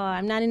like, well,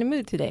 I'm not in the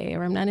mood today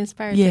or I'm not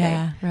inspired today.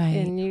 Yeah, right.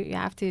 And you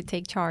have to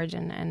take charge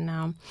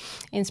and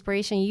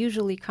inspiration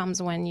usually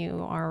comes when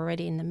you are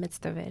already in the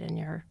midst of it and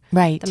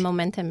the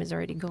momentum is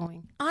already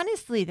going.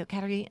 Honestly, though,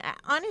 Katerina,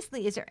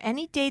 is there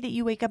any day that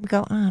you wake up and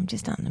go, I'm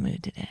just not in the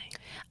mood today?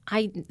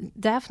 I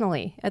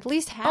definitely, at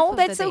least half of the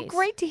days. Oh, that's so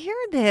great to hear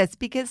this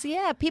because,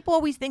 people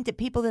always think that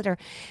people that are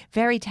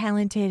very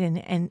talented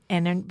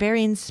and are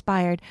very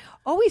inspired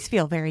always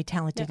feel very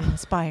talented and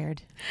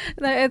inspired.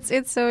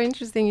 It's so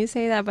interesting you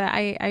say that, but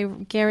I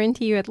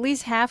guarantee you at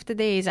least half the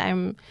days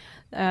I'm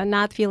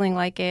not feeling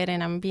like it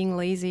and I'm being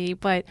lazy.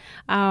 But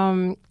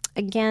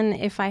again,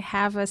 if I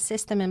have a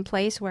system in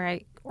place where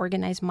I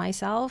organize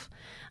myself,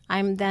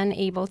 I'm then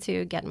able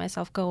to get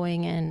myself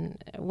going, and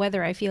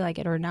whether I feel like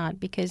it or not,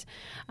 because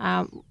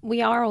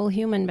we are all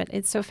human, but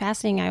it's so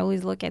fascinating. I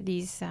always look at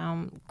these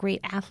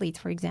great athletes,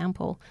 for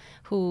example,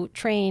 who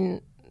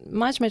train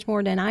much, much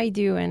more than I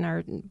do and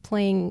are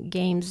playing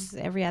games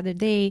every other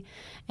day.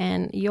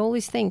 And you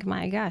always think,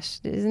 my gosh,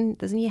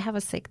 doesn't he have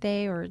a sick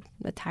day or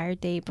a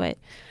tired day? But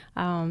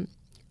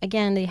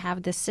again, they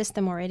have the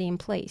system already in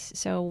place.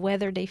 So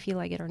whether they feel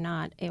like it or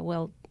not, it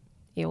will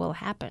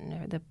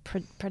happen. The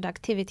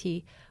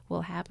productivity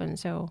will happen.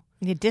 So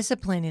the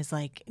discipline is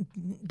like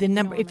the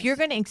number. If you're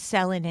going to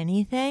excel in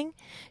anything,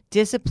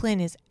 discipline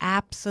is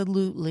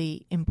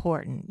absolutely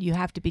important. You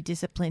have to be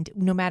disciplined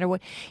no matter what.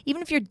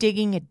 Even if you're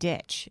digging a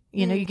ditch,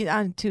 you get,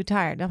 I'm too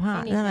tired. I'm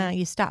hot. No,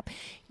 you stop.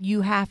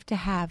 You have to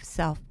have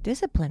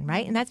self-discipline,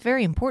 right? And that's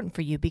very important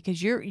for you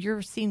because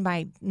you're seen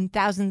by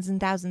thousands and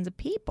thousands of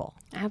people.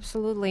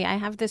 Absolutely. I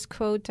have this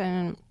quote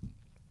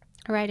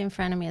right in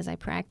front of me as I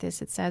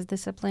practice. It says,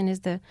 discipline is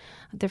the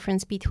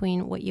difference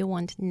between what you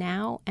want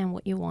now and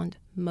what you want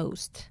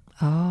most.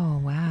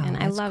 Oh, wow. And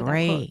I love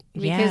great. That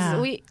quote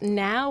because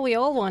we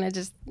all want to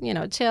just,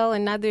 chill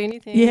and not do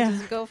anything.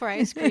 Just go for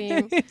ice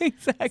cream.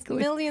 Exactly.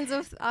 Millions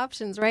of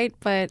options, right?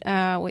 But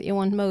what you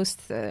want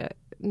most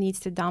needs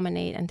to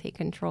dominate and take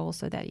control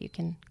so that you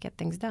can get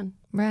things done.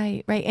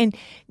 Right. And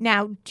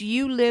now, do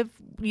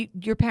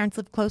your parents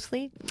live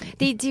closely?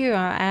 They do.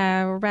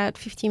 We're about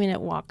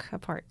 15-minute walk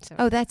apart.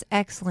 So that's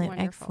excellent.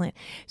 Wonderful. Excellent.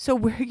 So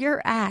where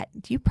you're at,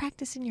 do you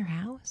practice in your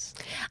house?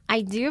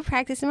 I do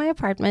practice in my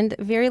apartment.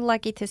 Very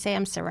lucky to say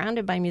I'm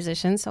surrounded by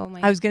musicians. So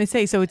I was going to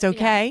say, so it's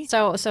okay?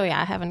 Yeah. So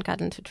I haven't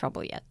gotten into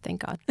trouble yet,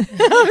 thank God.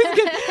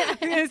 I was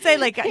going to say,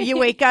 like, you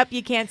wake up,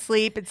 you can't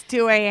sleep, it's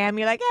 2 a.m.,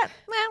 you're like,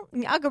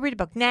 I'll go read a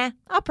book. Nah,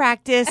 I'll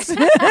practice.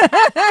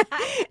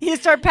 You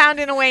start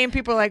pounding away and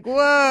people are like, whoa.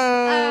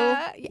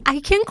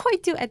 I can't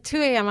quite do at 2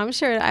 a.m. I'm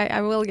sure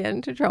I will get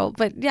into trouble.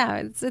 But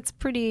yeah, it's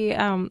pretty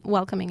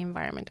welcoming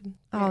environment.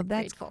 Oh,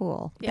 that's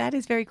cool. Yeah. That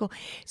is very cool.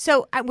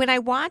 So when I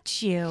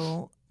watch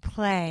you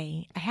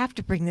play, I have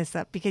to bring this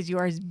up because you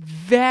are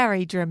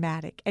very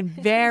dramatic and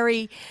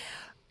very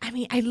I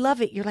mean, I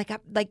love it. You're like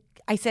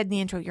I said in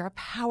the intro, you're a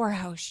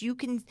powerhouse. You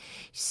can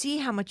see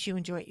how much you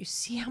enjoy it. You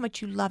see how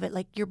much you love it.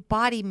 Like your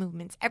body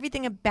movements,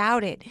 everything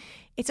about it.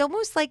 It's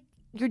almost like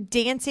you're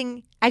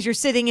dancing as you're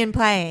sitting and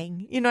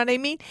playing. You know what I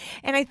mean?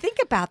 And I think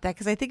about that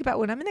because I think about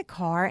when I'm in the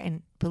car,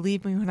 and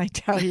believe me when I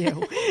tell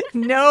you,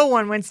 no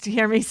one wants to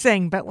hear me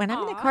sing. But when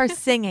I'm in the car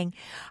singing,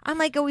 I'm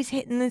like always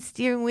hitting the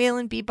steering wheel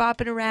and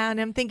bebopping around.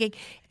 I'm thinking,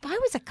 if I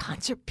was a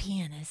concert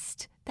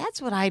pianist,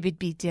 that's what I would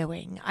be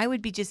doing. I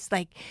would be just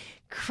like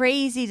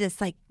crazy,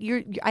 just like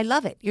I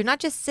love it. You're not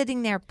just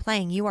sitting there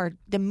playing.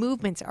 The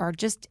movements are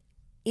just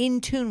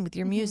in tune with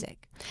your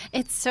music.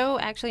 It's so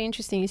actually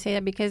interesting you say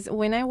that, because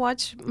when I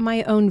watch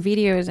my own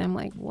videos, I'm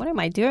like, what am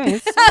I doing?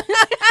 Is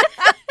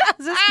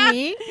this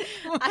me?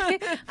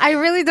 I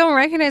really don't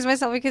recognize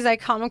myself because I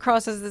come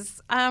across as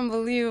this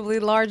unbelievably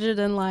larger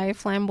than life,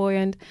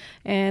 flamboyant,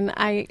 and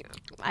I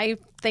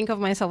think of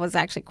myself as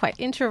actually quite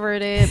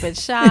introverted but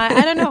shy.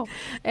 I don't know.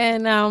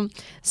 And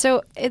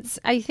so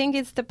I think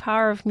it's the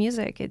power of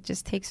music. It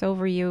just takes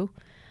over you.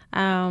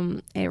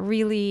 It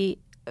really,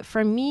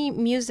 for me,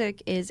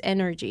 music is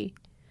energy.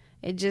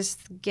 It just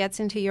gets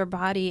into your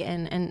body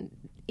and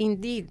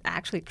indeed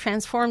actually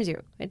transforms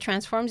you. It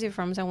transforms you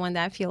from someone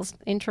that feels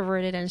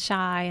introverted and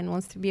shy and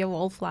wants to be a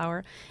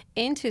wallflower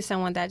into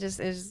someone that just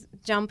is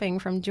jumping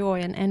from joy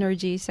and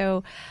energy.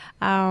 So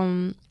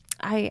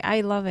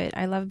I love it.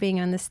 I love being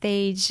on the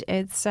stage.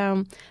 It's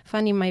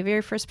funny, my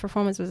very first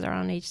performance was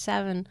around age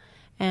 7,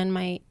 and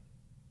my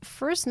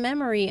first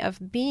memory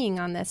of being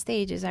on that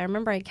stage is I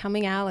remember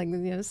coming out like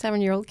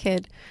 7-year-old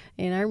kid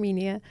in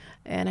Armenia,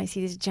 and I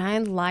see these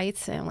giant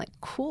lights, and I'm like,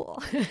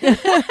 cool.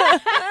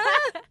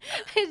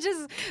 It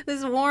just,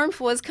 this warmth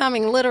was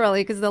coming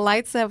literally because the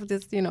lights have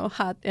this,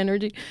 hot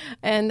energy.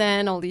 And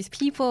then all these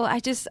people,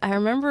 I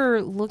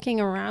remember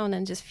looking around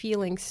and just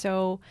feeling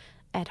so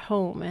at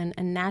home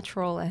and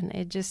natural, and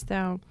it just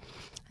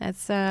that's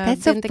so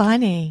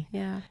funny.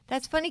 Yeah,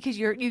 that's funny because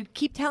you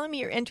keep telling me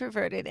you're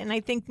introverted, and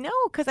I think no,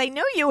 because I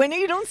know you. I know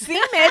you don't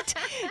seem it,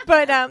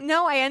 but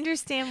no, I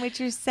understand what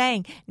you're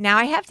saying. Now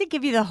I have to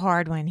give you the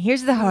hard one.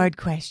 Here's the hard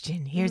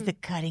question. Here's the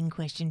cutting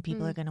question.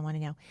 People are going to want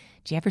to know: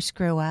 do you ever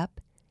screw up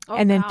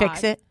and then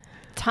fix it?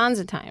 Tons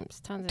of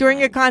times.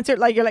 During a concert,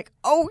 like you're like,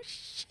 oh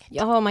shit.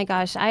 Oh my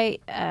gosh,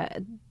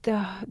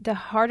 the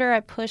harder I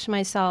push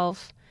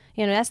myself.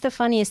 That's the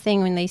funniest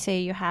thing when they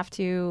say you have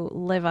to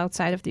live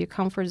outside of your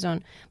comfort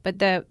zone. But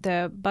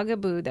the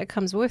bugaboo that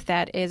comes with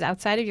that is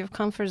outside of your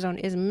comfort zone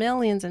is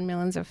millions and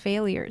millions of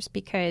failures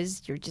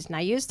because you're just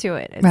not used to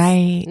it.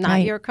 It's not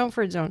your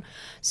comfort zone.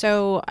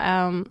 So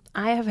I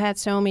have had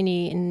so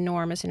many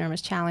enormous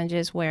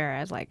challenges where I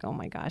was like, oh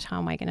my gosh, how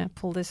am I going to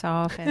pull this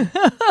off? And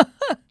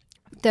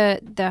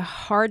the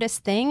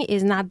hardest thing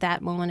is not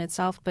that moment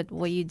itself, but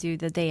what you do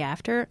the day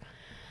after.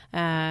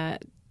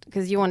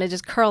 Because you want to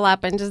just curl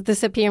up and just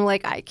disappear. I'm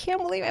like, I can't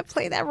believe I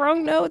played that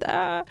wrong note.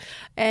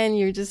 And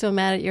you're just so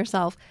mad at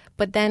yourself.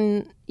 But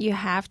then you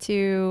have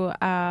to,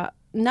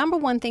 number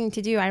one thing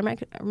to do, I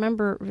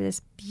remember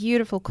this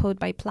beautiful quote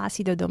by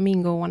Plácido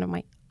Domingo, one of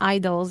my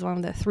idols, one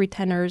of the 3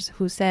 tenors,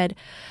 who said,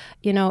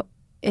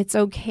 it's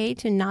okay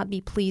to not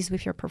be pleased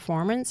with your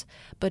performance,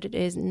 but it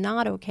is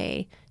not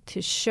okay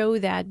to show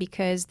that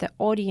because the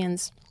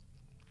audience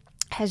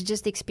has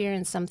just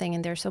experienced something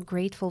and they're so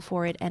grateful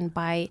for it. And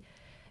by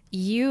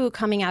you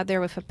coming out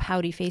there with a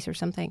pouty face or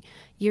something,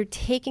 you're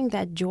taking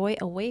that joy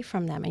away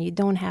from them, and you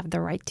don't have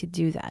the right to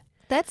do that.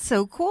 That's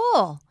so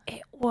cool.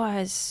 It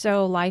was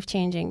so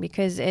life-changing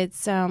because it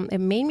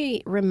made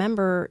me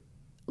remember,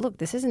 look,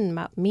 this isn't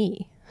about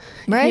me.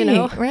 Right,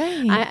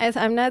 right.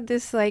 I'm not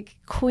this like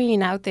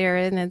queen out there,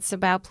 and it's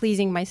about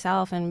pleasing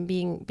myself and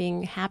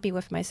being happy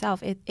with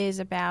myself. It is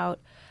about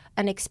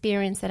an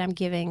experience that I'm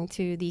giving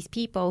to these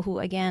people who,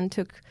 again,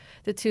 took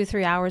the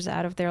 2-3 hours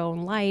out of their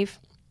own life.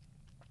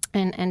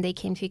 And they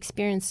came to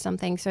experience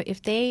something. So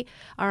if they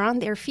are on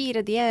their feet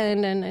at the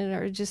end and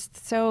are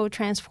just so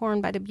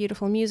transformed by the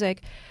beautiful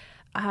music,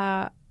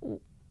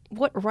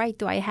 what right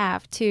do I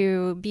have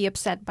to be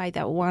upset by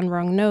that one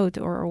wrong note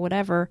or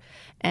whatever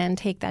and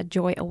take that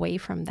joy away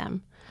from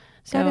them?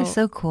 So, that is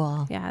so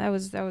cool. Yeah, that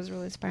was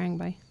really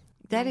inspiring.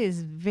 That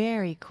is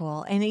very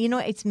cool. And,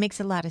 it makes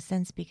a lot of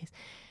sense because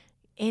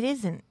it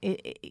isn't.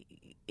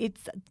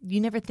 It's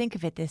you never think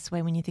of it this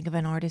way when you think of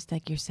an artist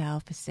like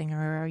yourself, a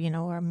singer,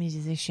 or a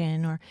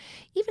musician, or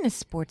even a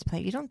sports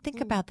player. You don't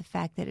think about the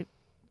fact that it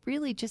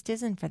really just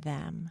isn't for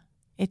them.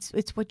 It's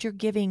what you're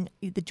giving,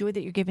 the joy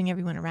that you're giving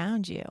everyone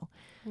around you.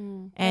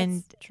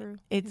 And that's true.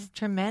 It's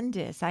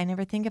tremendous. I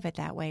never think of it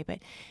that way. But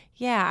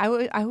yeah,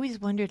 I always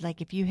wondered, like,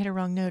 if you hit a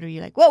wrong note, or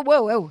you're like,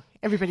 whoa,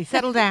 everybody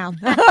settle down.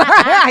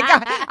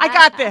 I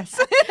got this.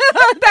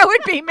 That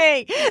would be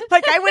me.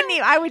 Like,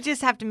 I would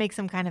just have to make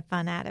some kind of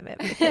fun out of it.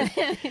 Because,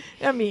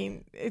 I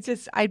mean, it's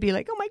just, I'd be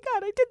like, oh my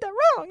God, I did that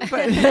wrong.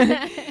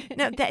 But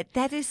no,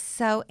 that is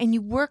so, and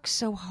you work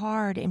so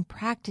hard and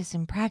practice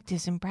and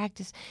practice and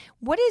practice.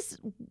 What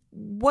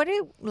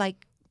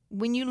like,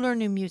 when you learn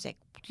new music,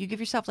 do you give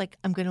yourself like,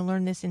 I'm going to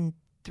learn this in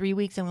 3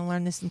 weeks, I'm going to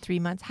learn this in 3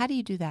 months? How do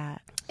you do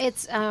that?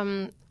 It's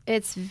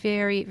It's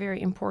very,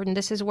 very important.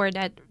 This is where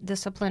that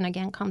discipline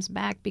again comes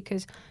back,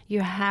 because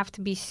you have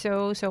to be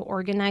so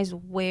organized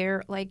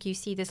where, like, you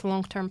see this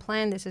long-term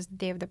plan. This is the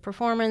day of the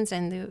performance,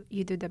 and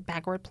you do the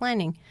backward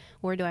planning.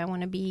 Where do I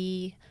want to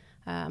be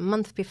a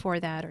month before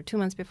that or 2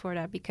 months before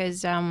that?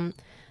 Because,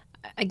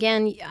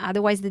 again,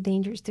 otherwise the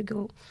danger is to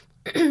go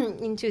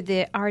into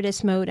the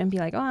artist mode and be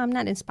like, oh, I'm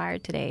not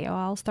inspired today. Oh,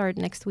 I'll start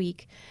next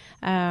week.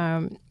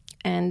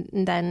 And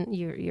then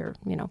you're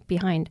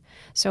behind.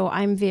 So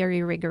I'm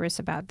very rigorous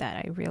about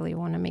that. I really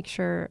want to make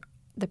sure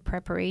the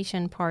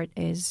preparation part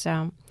is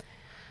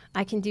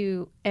I can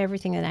do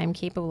everything that I'm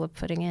capable of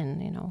putting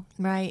in.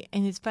 Right.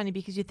 And it's funny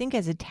because you think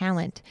as a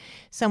talent,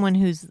 someone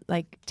who's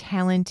like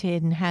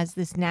talented and has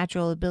this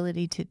natural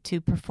ability to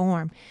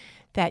perform,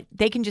 that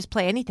they can just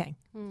play anything.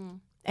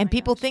 And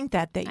people think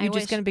that you're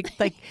just going to be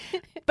like,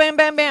 bam,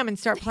 bam, bam, and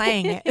start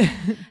playing it.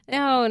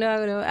 No.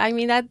 I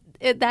mean,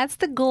 that's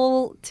the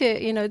goal,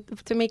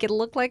 to make it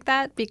look like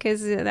that,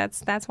 because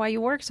that's why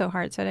you work so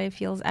hard, so that it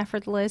feels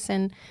effortless,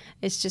 and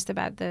it's just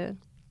about the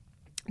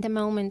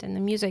moment and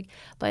the music.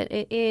 But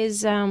it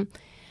is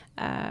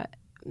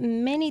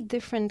many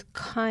different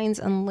kinds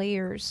and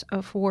layers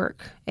of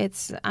work.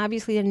 It's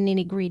obviously a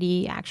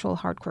nitty-gritty, actual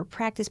hardcore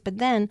practice, but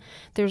then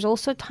there's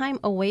also time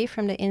away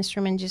from the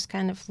instrument, just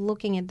kind of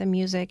looking at the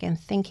music and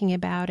thinking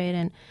about it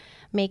and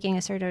making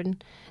a certain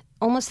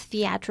almost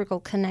theatrical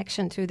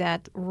connection to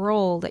that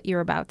role that you're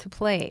about to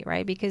play,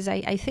 right? Because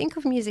I think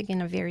of music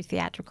in a very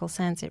theatrical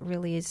sense. It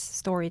really is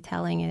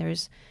storytelling.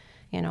 There's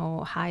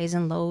highs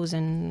and lows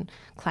and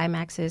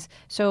climaxes.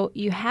 So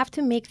you have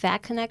to make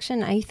that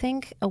connection, I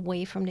think,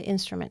 away from the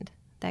instrument.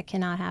 That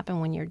cannot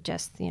happen when you're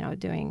just,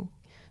 doing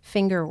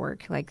finger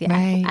work, like the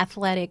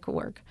athletic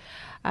work.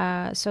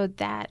 So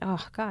that,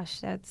 oh gosh,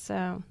 that's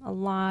a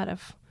lot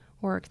of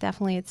work.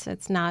 Definitely,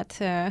 it's not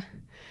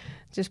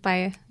just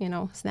by,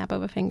 snap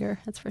of a finger,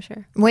 that's for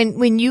sure.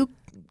 When you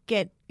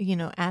get,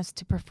 asked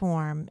to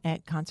perform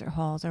at concert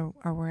halls or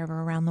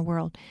wherever around the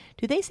world,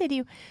 do they say to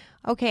you,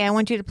 okay, I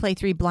want you to play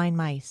 3 Blind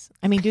Mice?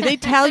 I mean, do they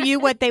tell you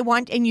what they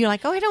want and you're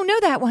like, oh, I don't know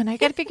that one, I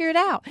got to figure it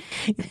out?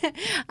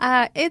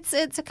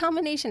 It's a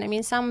combination. I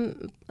mean,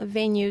 some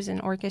venues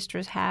and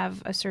orchestras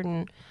have a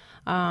certain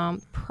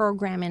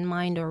program in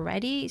mind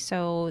already,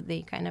 so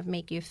they kind of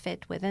make you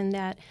fit within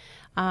that.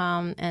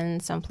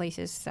 And some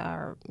places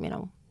are,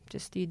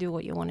 just you do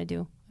what you want to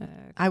do.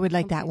 I would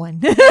like that one.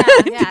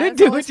 Yeah,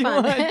 do what you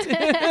fun. want.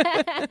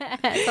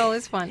 It's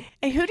always fun.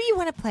 And who do you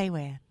want to play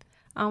with?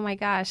 Oh my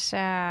gosh,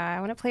 I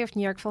want to play with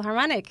New York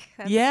Philharmonic.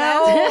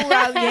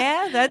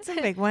 That's a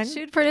big one.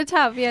 Shoot for the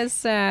top,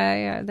 yes.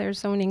 There's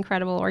so many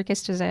incredible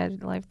orchestras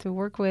I'd like to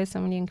work with,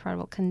 so many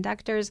incredible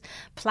conductors.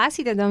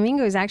 Placido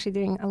Domingo is actually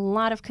doing a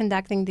lot of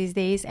conducting these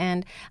days,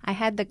 and I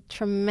had the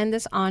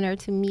tremendous honor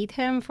to meet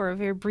him for a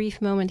very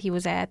brief moment. He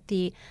was at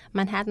the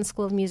Manhattan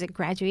School of Music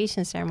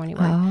graduation ceremony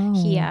where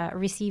he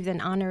received an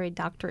honorary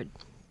doctorate.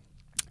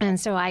 And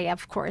so I,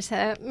 of course,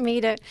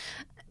 made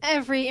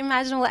every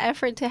imaginable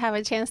effort to have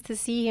a chance to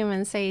see him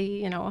and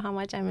say, how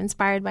much I'm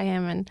inspired by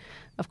him, and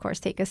of course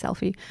take a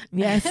selfie.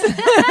 Yes.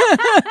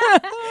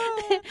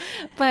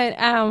 But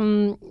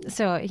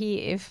so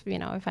if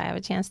I have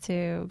a chance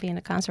to be in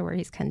a concert where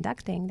he's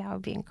conducting, that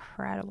would be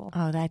incredible.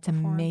 Oh, that's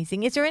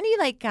amazing. Is there any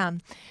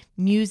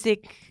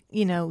music,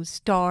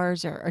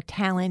 stars or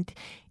talent,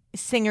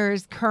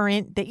 singers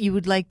current that you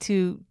would like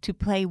to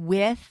play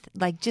with,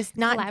 like just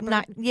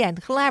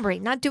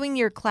collaborate, not doing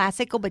your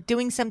classical, but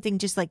doing something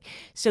just like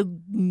so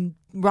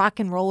rock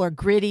and roll or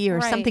gritty or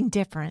something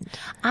different?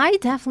 I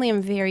definitely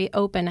am very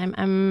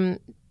open.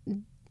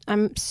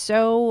 I'm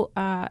so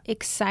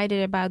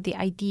excited about the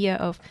idea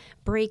of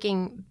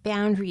breaking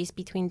boundaries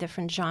between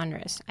different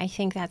genres. I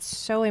think that's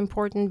so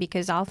important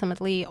because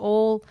ultimately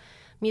all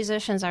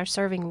musicians are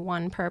serving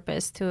one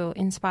purpose, to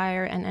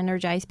inspire and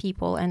energize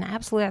people. And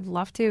absolutely, I'd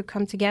love to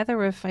come together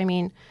with,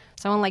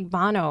 someone like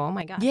Bono. Oh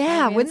my God.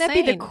 Yeah, wouldn't that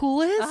be the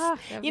coolest? Oh,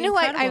 you know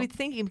what? I was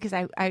thinking, because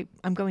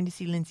I'm going to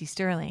see Lindsey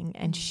Stirling,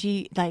 and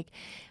she,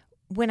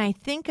 when I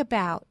think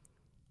about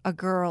a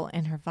girl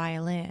and her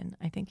violin,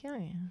 I think, a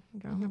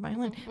girl and her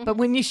violin. But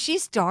when she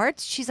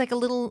starts, she's like a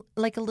little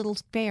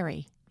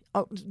fairy.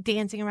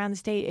 Dancing around the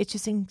stage. It's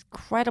just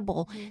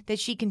incredible that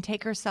she can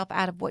take herself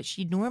out of what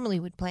she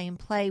normally would play and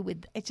play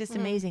with. It's just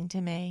amazing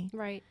to me.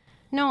 Right.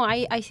 No,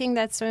 I think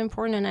that's so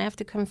important, and I have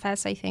to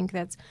confess, I think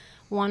that's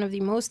one of the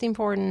most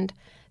important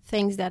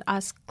things that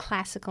us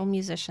classical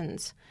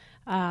musicians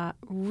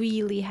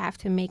really have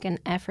to make an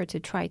effort to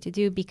try to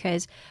do,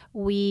 because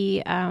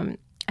we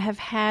have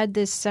had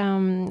this,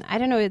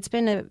 it's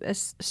been a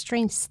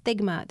strange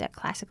stigma that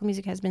classical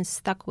music has been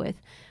stuck with,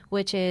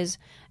 which is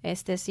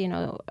this,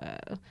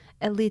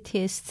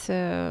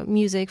 elitist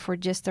music for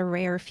just a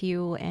rare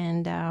few.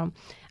 And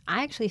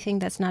I actually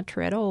think that's not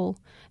true at all.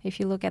 If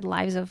you look at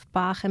lives of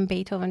Bach and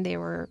Beethoven, they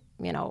were,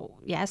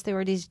 yes, they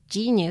were these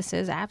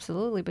geniuses,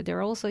 absolutely, but they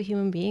were also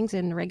human beings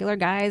and regular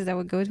guys that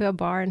would go to a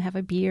bar and have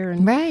a beer.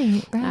 And,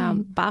 Right.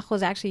 Bach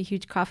was actually a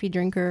huge coffee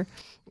drinker.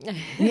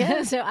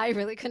 Yeah. So I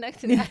really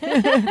connected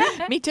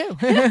that. Me too.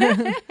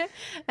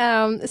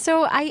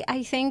 So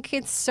I think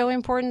it's so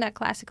important that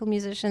classical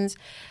musicians,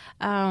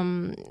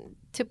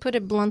 to put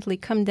it bluntly,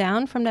 come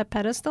down from that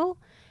pedestal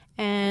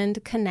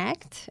and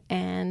connect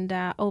and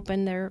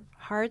open their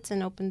hearts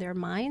and open their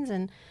minds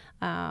and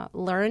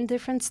learn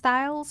different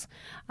styles.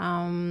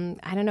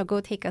 I don't know, go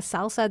take a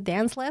salsa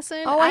dance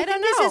lesson. Oh, I think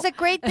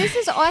know. this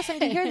is awesome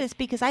to hear this,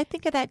 because I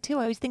think of that too.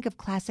 I always think of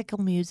classical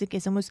music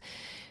as almost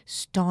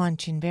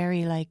staunch and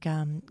very like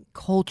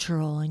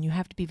cultural, and you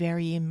have to be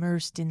very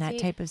immersed in that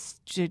type of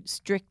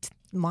strict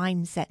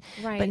mindset.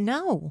 Right. But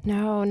no,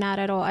 not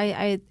at all.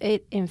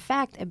 In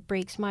fact, it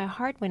breaks my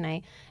heart when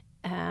I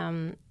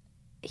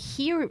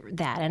hear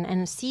that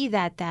and see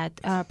that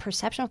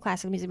perception of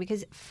classical music,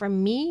 because for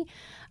me,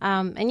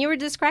 and you were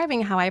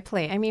describing how I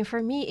play, I mean,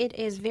 for me it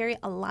is very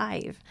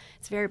alive,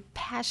 it's very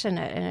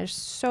passionate, and there's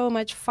so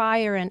much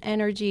fire and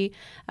energy,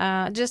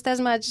 just as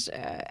much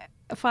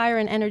fire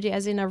and energy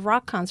as in a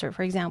rock concert,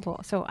 for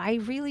example. So I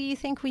really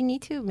think we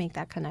need to make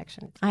that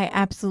connection. I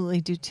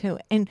absolutely do too.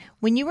 And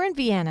when you were in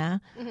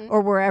Vienna,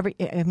 or wherever,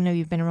 I know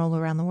you've been all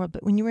around the world,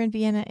 but when you were in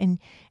Vienna and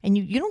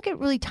you don't get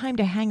really time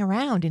to hang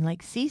around and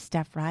like see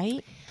stuff,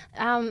 right?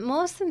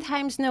 Most of the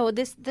times, no.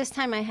 This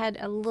time I had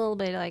a little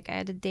bit, like I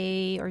had a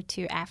day or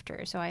two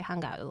after, so I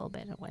hung out a little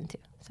bit and went to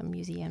some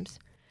museums.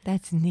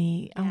 That's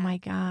neat. Yeah. Oh my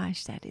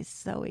gosh, that is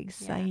so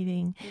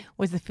exciting. Yeah.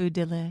 Was the food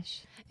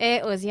delish?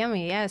 It was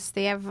yummy, yes.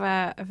 They have,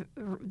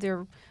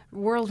 they're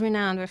world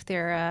renowned with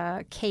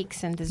their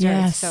cakes and desserts.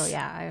 Yes. So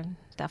yeah, I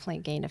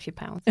definitely gained a few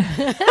pounds.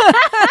 I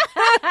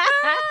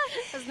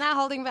was not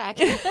holding back.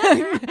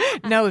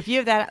 No, if you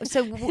have that.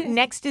 So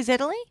next is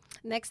Italy?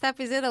 Next up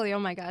is Italy. Oh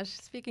my gosh.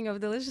 Speaking of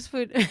delicious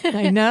food.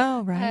 I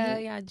know, right?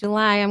 Yeah,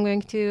 July, I'm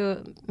going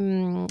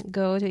to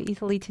go to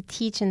Italy to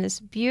teach in this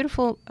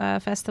beautiful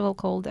festival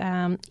called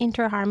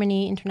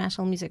Interharmony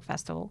International Music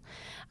Festival.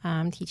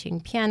 I'm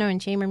teaching piano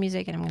and chamber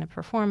music, and I'm going to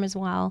perform as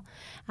well.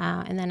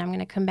 And then I'm going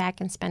to come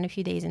back and spend a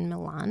few days in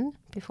Milan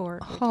before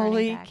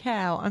Holy back.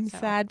 cow, I'm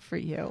sad for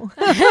you.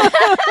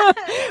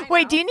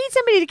 Wait, do you need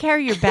somebody to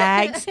carry your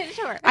bags?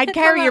 Sure. I'd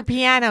carry your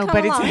piano,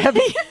 but it's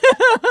heavy.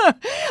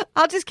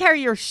 I'll just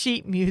carry your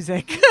sheet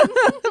music.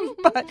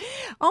 But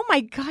oh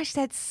my gosh,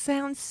 that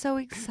sounds so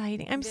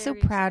exciting. I'm so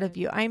proud of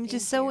you. I'm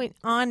just so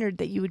honored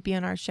that you would be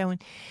on our show,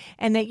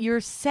 and that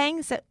you're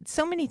saying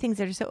so many things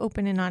that are so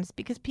open and honest,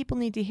 because people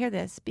need to hear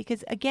this.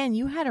 Because again,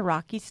 you had a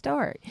rocky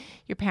start.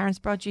 Your parents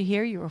brought you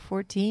here. You were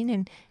 14,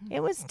 and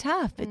it was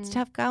tough. It's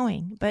tough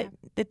going, but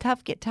the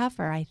tough get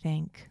tougher, I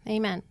think.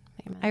 Amen.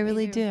 I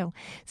really do.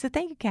 So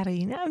thank you,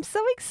 Catalina. I'm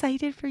so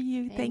excited for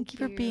you. Thank you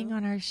for being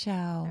on our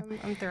show.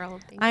 I'm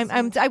thrilled. Thank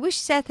you so I wish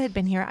Seth had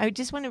been here. I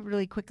just want to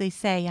really quickly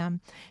say,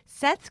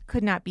 Seth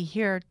could not be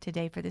here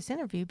today for this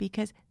interview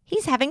because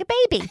he's having a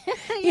baby.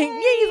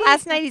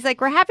 Last night he's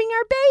like, we're having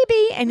our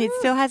baby, and it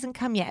still hasn't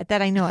come yet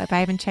that I know of. I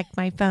haven't checked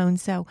my phone.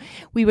 So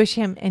we wish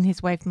him and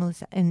his wife,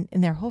 Melissa, and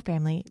their whole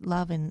family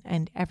love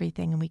and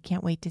everything. And we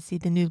can't wait to see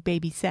the new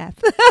baby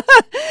Seth,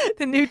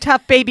 the new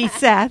tough baby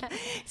Seth.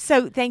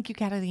 So thank you,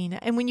 Catalina.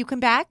 And when you come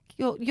back,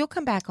 you'll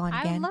come back on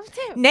again. I'd love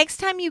to. Next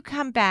time you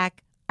come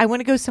back, I want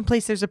to go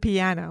someplace there's a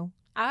piano.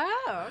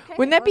 Oh, okay.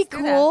 Wouldn't that be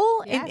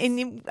cool? Yes.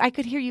 And I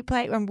could hear you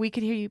play, or we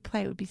could hear you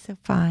play. It would be so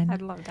fun.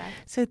 I'd love that.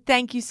 So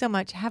thank you so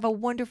much. Have a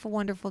wonderful,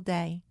 wonderful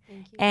day.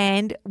 Thank you.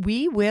 And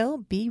we will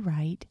be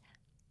right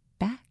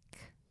back.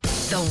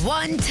 The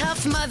One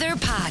Tough Mother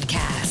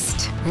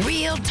Podcast.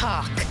 Real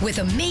talk with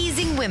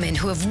amazing women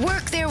who have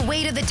worked their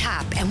way to the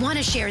top and want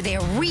to share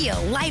their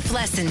real life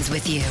lessons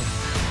with you.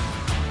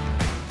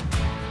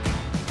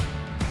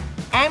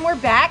 And we're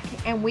back,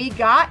 and we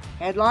got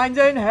headlines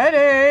and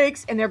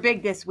headaches. And they're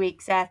big this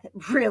week, Seth.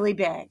 Really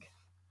big.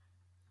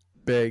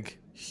 Big,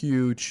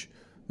 huge.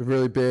 They're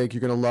really big.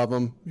 You're going to love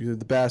them. You're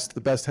the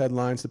best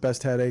headlines, the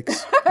best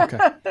headaches. Okay.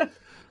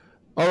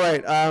 All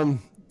right.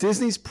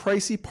 Disney's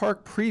pricey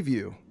park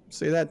preview.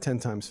 Say that 10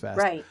 times fast.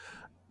 Right.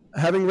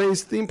 Having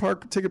raised theme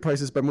park ticket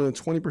prices by more than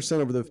 20%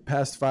 over the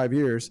past 5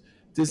 years,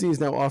 Disney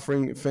is now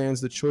offering fans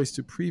the choice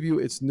to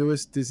preview its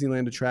newest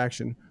Disneyland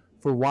attraction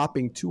for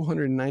whopping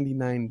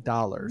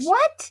 $299.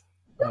 What?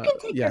 Who can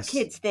take yes.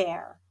 their kids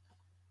there?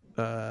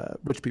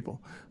 Rich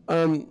people.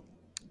 The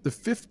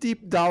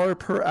 $50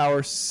 per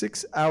hour,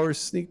 6-hour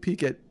sneak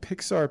peek at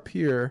Pixar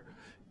Pier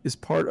is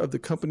part of the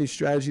company's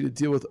strategy to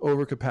deal with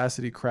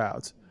overcapacity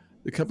crowds.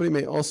 The company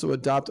may also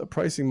adopt a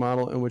pricing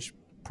model in which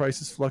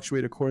prices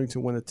fluctuate according to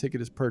when a ticket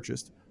is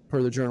purchased,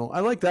 per the Journal. I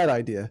like that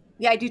idea.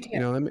 Yeah, I do too. You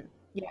know,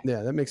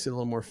 that makes it a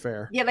little more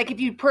fair. Yeah, like if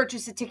you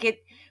purchase a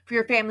ticket for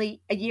your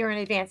family a year in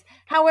advance.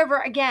 However,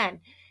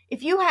 again,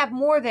 if you have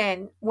more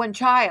than one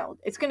child,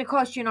 it's going to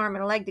cost you an arm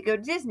and a leg to go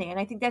to Disney, and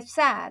I think that's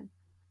sad.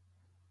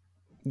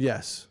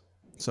 Yes.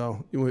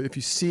 So if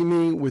you see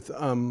me with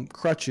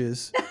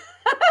crutches,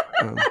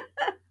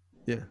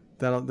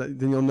 then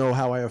you'll know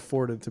how I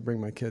afforded to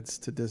bring my kids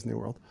to Disney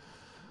World.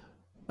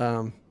 What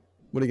are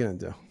you gonna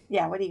do?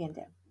 Yeah, what are you gonna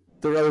do?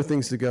 There are other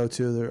things to go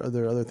to.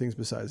 There are other things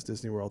besides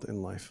Disney World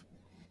in life.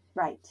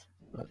 Right.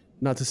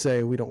 Not to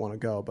say we don't want to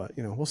go, but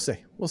we'll see.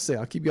 We'll see.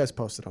 I'll keep you guys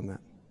posted on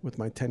that with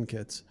my 10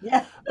 kids.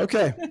 Yeah.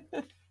 Okay.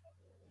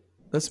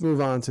 Let's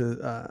move on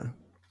to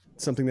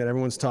something that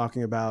everyone's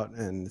talking about,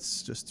 and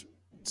it's just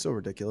so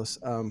ridiculous.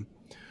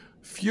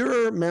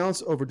 Furor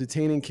mounts over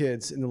detaining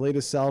kids in the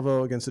latest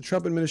salvo against the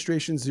Trump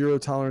administration's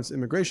zero-tolerance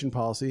immigration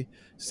policy.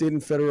 State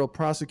and federal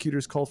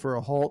prosecutors called for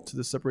a halt to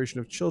the separation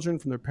of children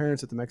from their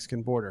parents at the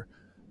Mexican border.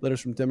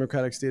 Letters from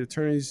Democratic state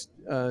attorneys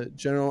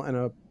general and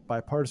a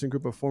bipartisan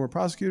group of former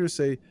prosecutors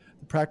say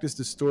the practice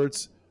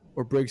distorts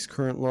or breaks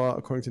current law,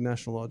 according to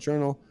National Law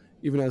Journal,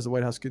 even as the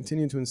White House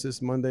continued to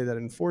insist Monday that it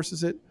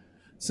enforces it.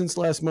 Since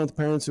last month,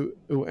 parents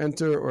who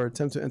enter or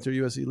attempt to enter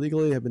U.S.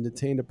 illegally have been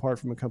detained apart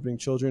from accompanying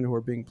children who are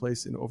being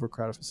placed in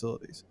overcrowded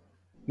facilities.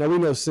 Now, we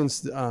know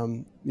since,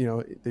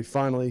 they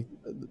finally,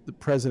 the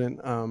president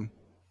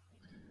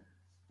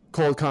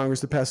called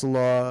Congress to pass a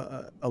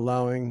law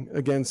allowing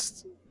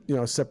against,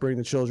 separating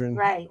the children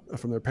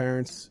from their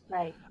parents.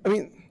 Right. I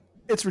mean,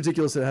 it's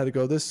ridiculous that it had to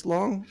go this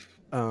long.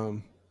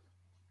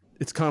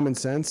 It's common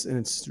sense,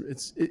 and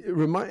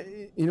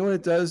you know what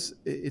it does?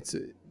 It's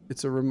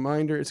a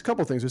reminder. It's a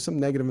couple of things. There's some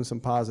negative and some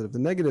positive. The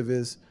negative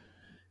is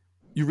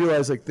you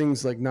realize like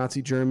things like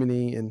Nazi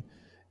Germany and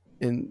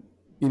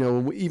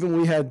even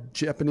we had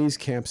Japanese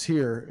camps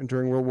here and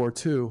during World War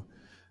II.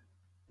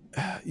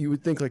 You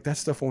would think like that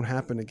stuff won't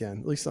happen again,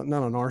 at least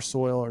not on our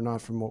soil or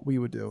not from what we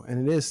would do.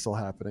 And it is still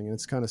happening. And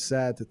it's kind of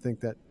sad to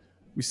think that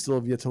we still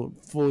have yet to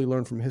fully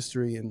learn from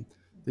history and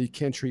that you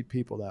can't treat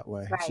people that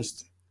way. Right.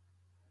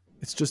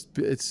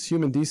 It's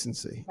human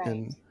decency. Right.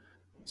 And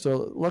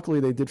so luckily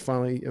they did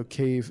finally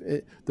cave.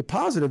 The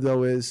positive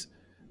though is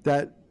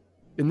that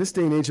in this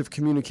day and age of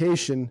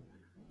communication,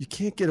 you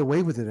can't get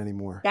away with it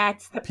anymore.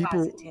 That's the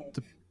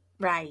positive.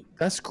 Right.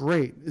 That's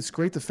great. It's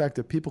great the fact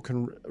that people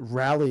can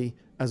rally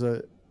as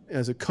a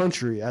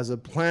country, as a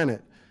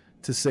planet,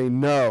 to say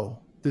no,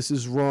 this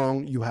is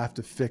wrong. You have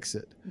to fix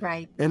it.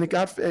 Right. And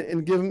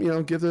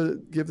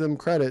give them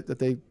credit that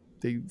they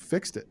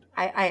fixed it.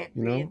 I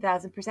agree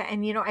 1,000%.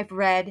 And I've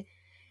read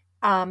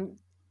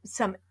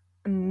some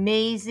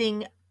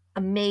amazing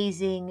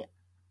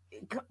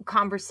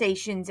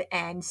conversations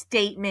and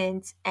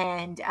statements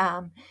and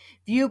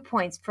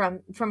viewpoints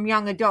from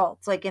young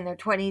adults, like in their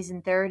 20s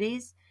and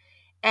 30s,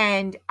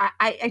 and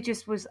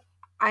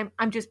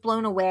I'm just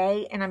blown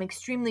away, and I'm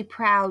extremely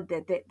proud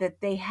that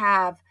they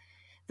have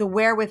the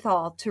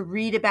wherewithal to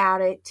read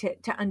about it,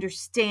 to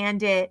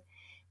understand it,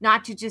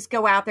 not to just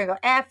go out there and go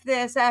F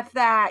this, F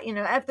that,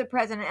 F the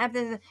president, F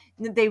this.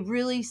 They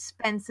really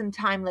spend some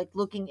time like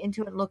looking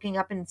into it and looking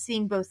up and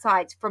seeing both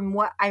sides. From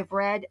what I've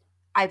read,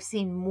 I've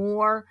seen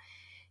more,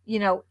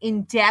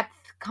 in-depth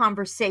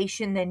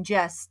conversation than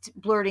just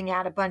blurting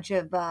out a bunch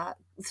of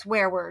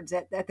swear words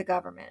at the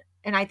government.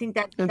 And I think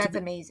that's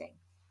amazing.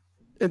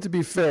 And to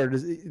be fair,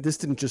 this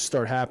didn't just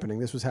start happening.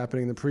 This was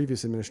happening in the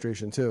previous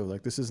administration too.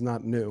 Like this is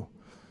not new,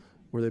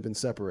 where they've been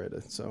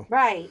separated. So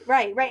right.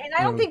 And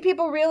I don't think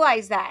people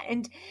realize that,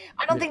 and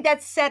I don't think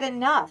that's said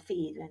enough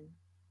even.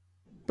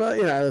 But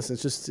listen,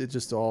 it's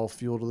just all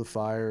fuel to the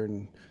fire.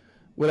 And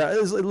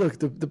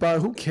look,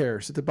 who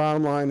cares? The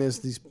bottom line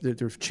is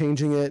they're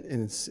changing it,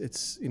 and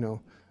it's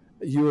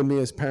you and me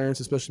as parents,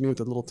 especially me with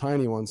the little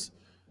tiny ones,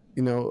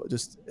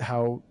 just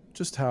how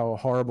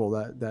horrible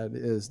that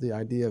is, the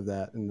idea of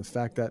that, and the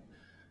fact that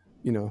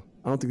I don't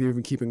think they're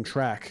even keeping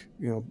track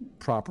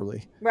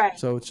properly. Right.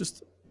 So it's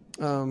just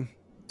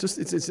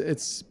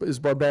it's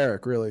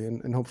barbaric, really,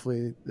 and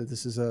hopefully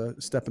this is a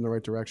step in the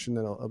right direction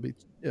that I'll be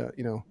it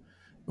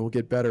will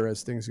get better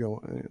as things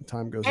go,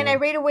 time goes on. And I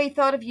right away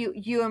thought of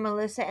you and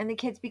Melissa and the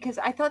kids, because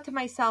I thought to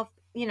myself,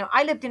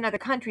 I lived in other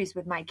countries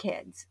with my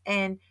kids,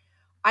 and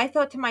I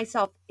thought to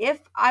myself,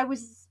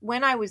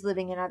 when I was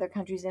living in other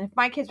countries, and if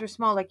my kids were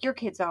small like your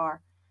kids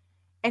are,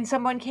 and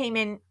someone came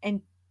in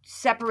and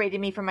separated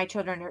me from my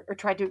children, or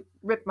tried to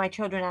rip my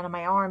children out of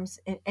my arms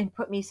and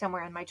put me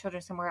somewhere and my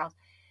children somewhere else,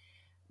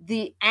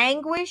 the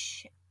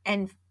anguish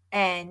and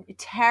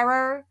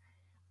terror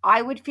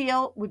I would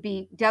feel would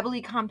be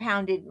doubly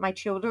compounded. My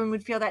children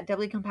would feel that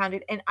doubly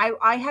compounded. And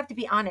I have to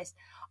be honest,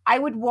 I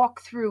would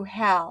walk through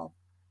hell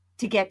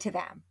to get to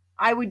them.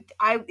 I would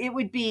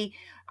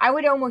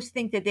almost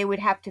think that they would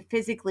have to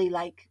physically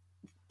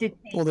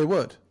well, they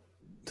would.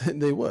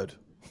 They would.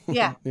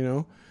 Yeah.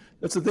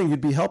 That's the thing.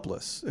 You'd be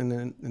helpless.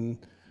 And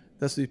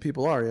that's what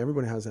people are.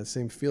 Everybody has that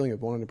same feeling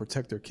of wanting to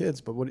protect their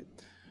kids, but you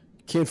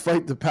can't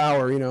fight the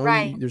power,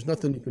 Right. There's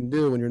nothing you can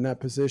do when you're in that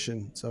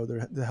position. So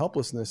the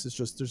helplessness is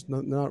just, there's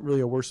not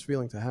really a worse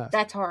feeling to have.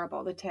 That's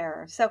horrible, the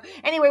terror. So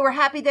anyway, we're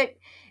happy that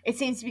it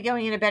seems to be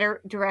going in a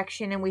better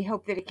direction, and we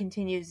hope that it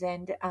continues.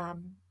 And,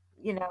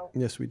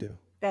 Yes, we do.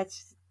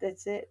 That's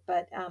it.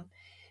 But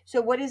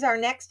so what is our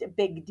next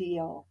big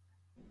deal?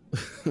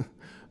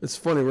 It's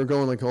funny. We're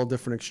going like all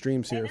different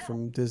extremes here,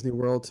 from Disney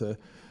World to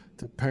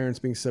to parents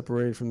being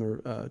separated from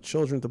their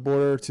children at the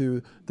border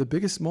to the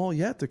biggest mall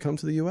yet to come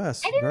to the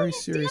U.S. I didn't Very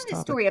understand serious this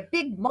topic. story. A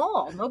big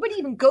mall. Nobody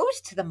even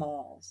goes to the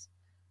malls.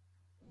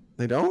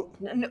 They don't?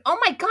 Oh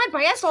my God!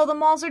 By us, all the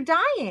malls are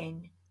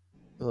dying.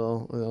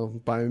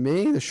 Well, by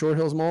me, the Short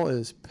Hills Mall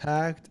is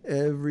packed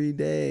every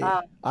day.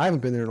 I haven't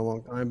been there in a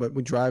long time, but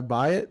we drive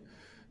by it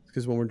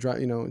because when we're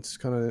driving, it's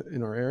kind of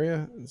in our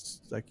area.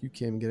 It's like you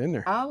can't even get in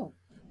there. Oh.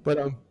 But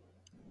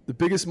the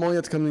biggest mall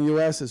yet to come to the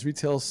U.S. as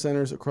retail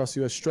centers across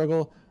the U.S.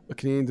 struggle. A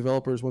Canadian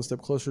developer is one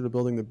step closer to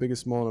building the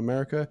biggest mall in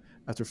America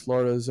after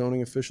Florida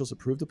zoning officials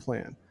approved a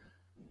plan.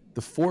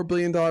 The $4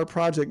 billion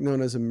project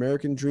known as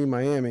American Dream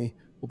Miami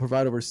will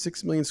provide over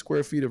 6 million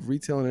square feet of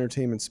retail and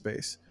entertainment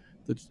space.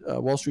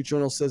 The Wall Street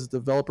Journal says the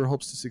developer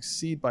hopes to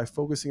succeed by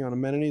focusing on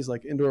amenities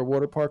like indoor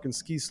water park and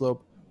ski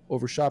slope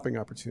over shopping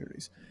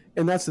opportunities.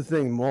 And that's the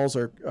thing. Malls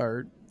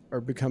are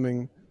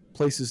becoming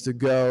places to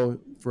go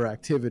for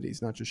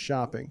activities, not just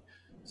shopping.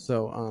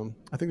 So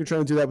I think they're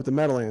trying to do that with the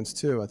Meadowlands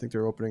too. I think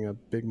they're opening a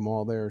big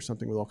mall there or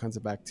something with all kinds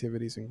of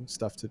activities and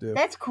stuff to do.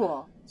 That's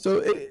cool.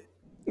 So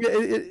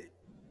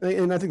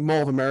and I think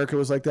Mall of America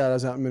was like that. I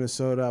was out in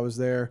Minnesota. I was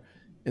there.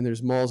 And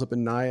there's malls up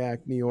in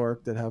Nyack, New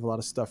York that have a lot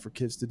of stuff for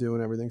kids to do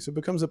and everything. So it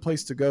becomes a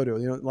place to go to.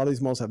 A lot of these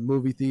malls have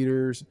movie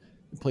theaters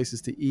and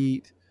places to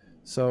eat.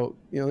 So,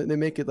 they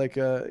make it like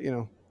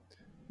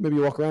maybe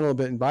you walk around a little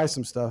bit and buy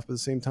some stuff, but at the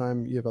same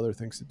time you have other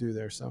things to do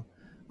there. So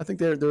I think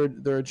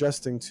they're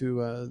adjusting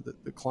to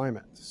the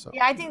climate. So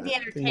yeah, I think the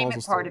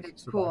entertainment part of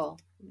it's cool.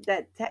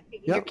 That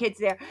your kids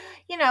there.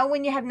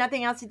 When you have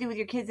nothing else to do with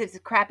your kids, it's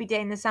a crappy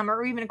day in the summer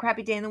or even a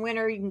crappy day in the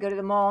winter, you can go to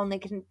the mall and they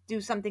can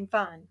do something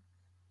fun.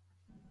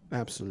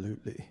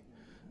 Absolutely.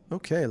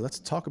 Okay, let's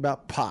talk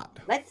about pot.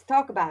 Let's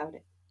talk about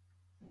it.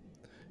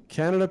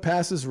 Canada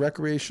passes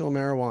recreational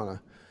marijuana.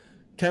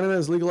 Canada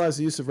has legalized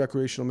the use of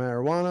recreational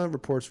marijuana,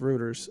 reports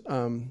Reuters.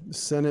 The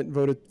Senate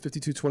voted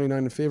 52-29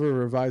 in favor of a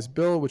revised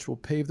bill, which will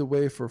pave the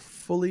way for a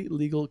fully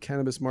legal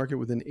cannabis market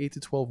within 8 to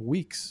 12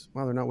 weeks.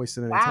 Wow, they're not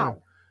wasting any time.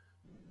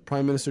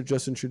 Prime Minister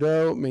Justin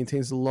Trudeau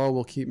maintains the law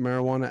will keep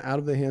marijuana out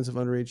of the hands of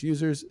underage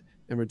users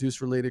and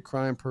reduce related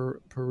crime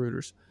per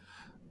Reuters.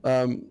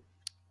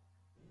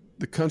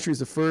 The country is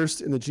the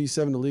first in the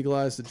G7 to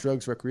legalize the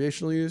drug's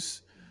recreational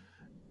use.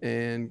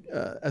 And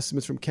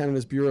estimates from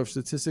Canada's Bureau of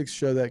Statistics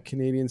show that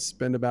Canadians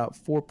spend about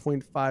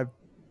 $4.5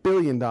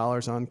 billion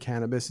on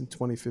cannabis in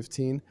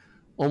 2015,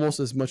 almost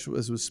as much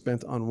as was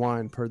spent on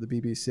wine, per the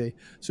BBC.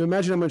 So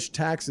imagine how much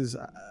taxes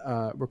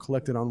were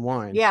collected on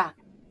wine. Yeah.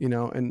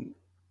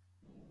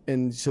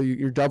 And so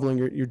you're doubling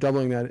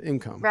that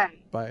income,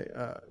 right, by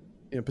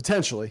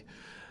potentially.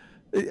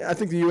 I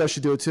think the U.S.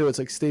 should do it too. It's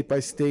like state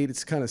by state.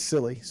 It's kind of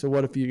silly. So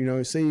what if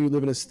say you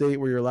live in a state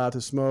where you're allowed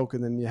to smoke,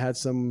 and then you had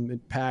some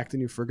packed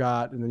and you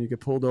forgot, and then you get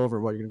pulled over?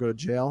 What, you're gonna go to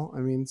jail?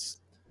 I mean, it's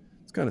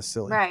kind of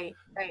silly. Right.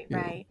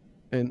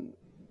 And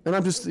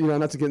I'm just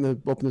not to get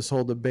open this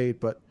whole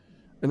debate,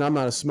 and I'm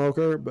not a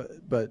smoker,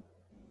 but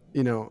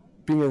being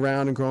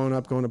around and growing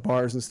up, going to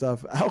bars and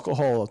stuff,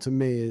 alcohol to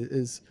me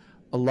is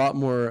a lot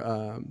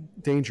more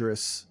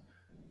dangerous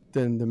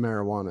than the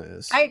marijuana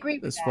is. I agree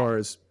with as that. far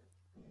as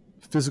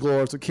physical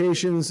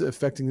altercations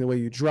affecting the way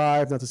you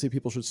drive. Not to say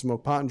people should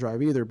smoke pot and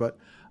drive either, but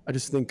I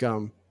just think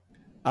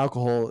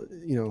alcohol,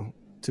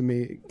 to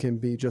me, can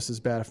be just as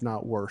bad, if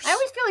not worse. I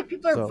always feel like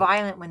people are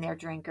violent when they're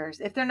drinkers.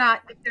 If they're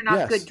not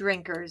Yes. good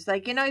drinkers,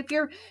 like if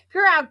you're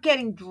out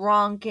getting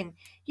drunk, and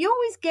you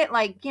always get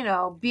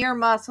beer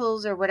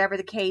muscles or whatever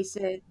the case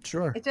is.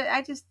 Sure.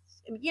 I just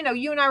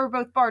you and I were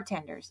both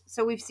bartenders,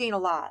 so we've seen a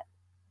lot.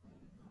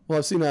 Well,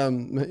 I've seen. I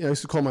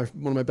used to call one of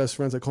my best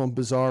friends. I call him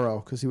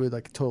Bizarro because he would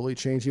totally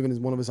change. Even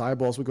one of his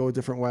eyeballs would go a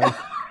different way, and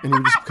he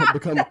would just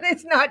become. That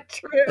is not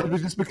true. It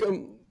would just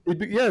become.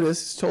 Yeah, it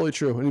is. It's totally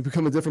true. And he'd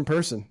become a different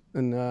person,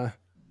 and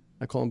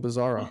I call him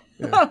Bizarro.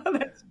 Yeah. Oh,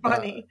 that's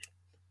funny.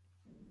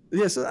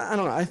 So I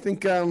don't know. I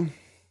think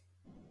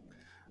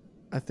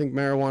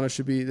marijuana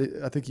should be.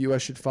 I think the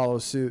U.S. should follow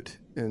suit,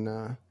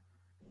 and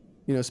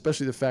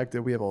especially the fact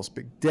that we have all this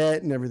big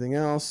debt and everything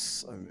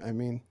else. I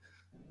mean,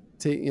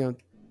 take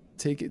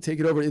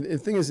it over. The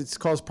thing is, it's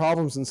caused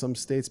problems in some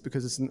states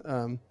because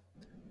they're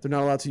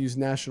not allowed to use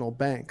national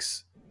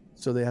banks,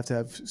 so they have to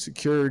have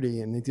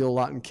security, and they deal a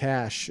lot in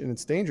cash, and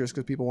it's dangerous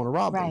because people want to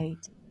rob them.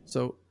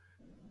 So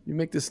you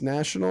make this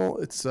national.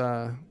 It's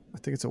I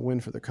think it's a win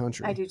for the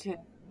country. I do too.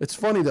 It's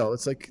funny though.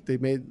 It's like they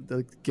made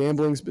the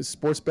gambling,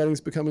 sports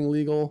betting's becoming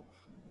legal.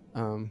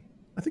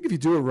 I think if you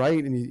do it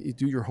right and you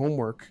do your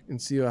homework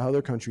and see how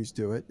other countries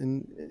do it,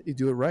 and you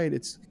do it right,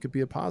 it could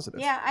be a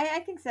positive. Yeah, I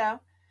think so.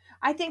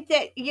 I think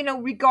that,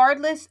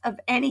 regardless of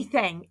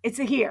anything, it's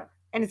here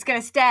and it's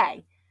going to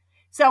stay.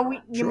 So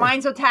you might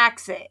as well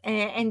tax it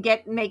and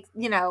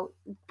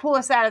pull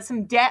us out of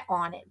some debt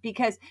on it,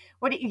 because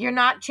you're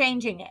not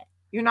changing it.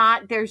 You're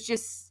not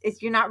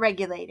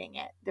regulating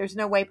it. There's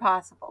no way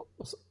possible.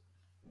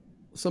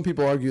 Some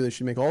people argue they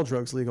should make all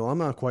drugs legal. I'm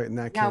not quite in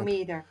that camp. No, me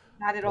either.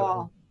 Not at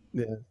all.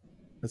 Yeah,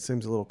 that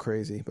seems a little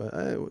crazy. But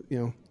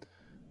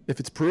if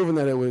it's proven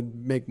that it would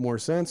make more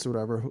sense or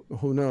whatever,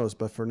 who knows?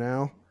 But for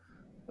now,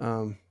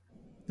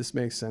 this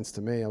makes sense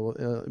to me.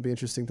 It'll be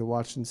interesting to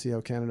watch and see how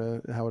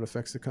it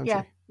affects the country.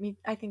 Yeah,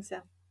 I think so.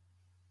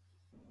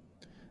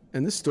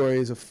 And this story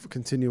is a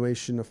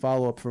continuation, a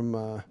follow-up from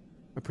a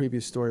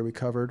previous story we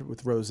covered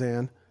with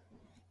Roseanne.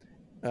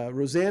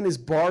 Roseanne is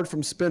barred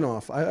from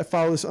spinoff. I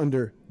follow this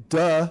under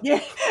duh. Yeah,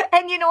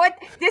 and you know what?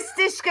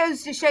 This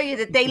goes to show you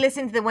that they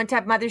listen to the One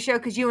Top Mother show,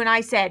 because you and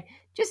I said,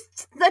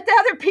 just let the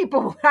other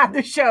people have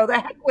the show. The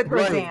heck with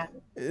Roseanne.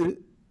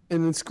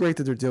 And it's great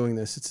that they're doing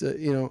this. It's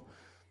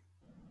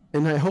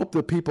and I hope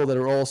the people that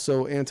are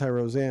also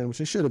anti-Roseanne, which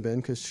they should have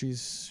been, because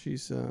she's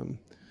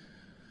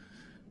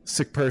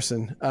sick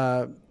person.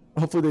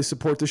 Hopefully they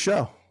support the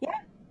show. Yeah.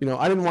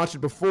 I didn't watch it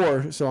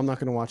before, so I'm not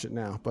going to watch it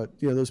now. But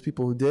those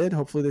people who did,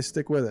 hopefully they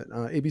stick with it.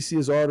 ABC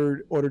has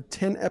ordered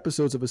 10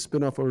 episodes of a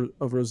spinoff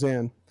of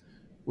Roseanne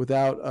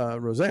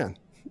without Roseanne,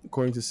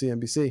 according to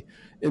CNBC.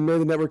 In May,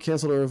 the network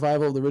canceled a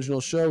revival of the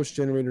original show, which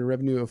generated a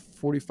revenue of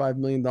 $45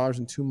 million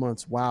in 2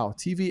 months. Wow.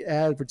 TV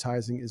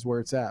advertising is where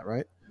it's at,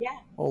 right? Yeah.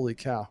 Holy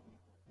cow.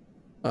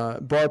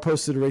 Barr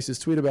posted a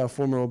racist tweet about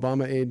former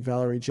Obama aide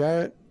Valerie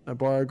Jarrett.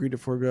 Barr agreed to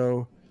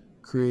forego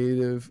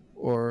creative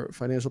or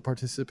financial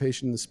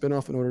participation in the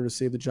spinoff in order to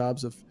save the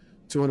jobs of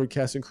 200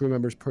 cast and crew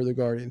members, per The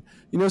Guardian.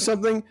 You know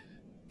something?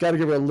 Got to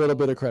give her a little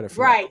bit of credit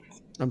for right. that.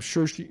 I'm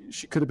sure she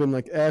could have been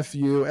like, F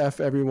you, F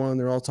everyone.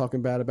 They're all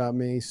talking bad about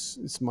me.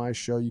 It's my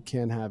show. You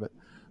can't have it.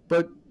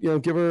 But,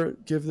 give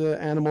the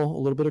animal a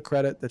little bit of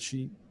credit that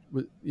she,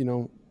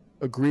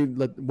 agreed,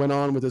 went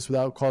on with this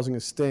without causing a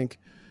stink.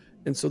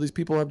 And so these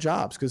people have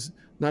jobs, because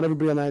not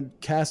everybody on that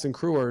cast and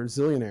crew are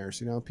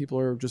zillionaires. People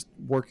are just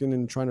working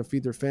and trying to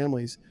feed their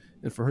families.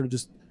 And for her to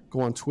just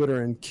go on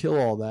Twitter and kill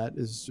all that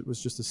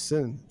was just a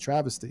sin,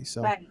 travesty.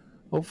 So right.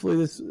 hopefully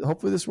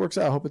this works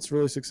out. I hope it's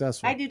really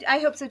successful. I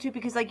hope so too,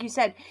 because like you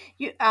said,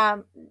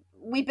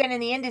 we've been in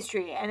the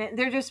industry, and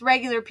they're just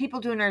regular people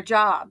doing their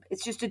job.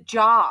 It's just a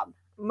job,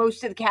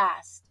 most of the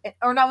cast,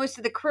 or not most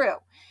of the crew,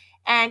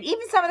 and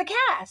even some of the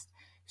cast.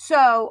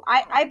 So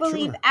I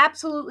believe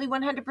absolutely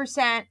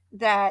 100%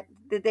 that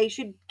they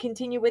should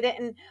continue with it.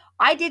 And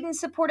I didn't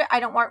support it. I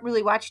don't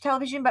really watch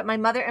television, but my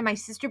mother and my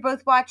sister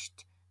both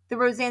watched the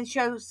Roseanne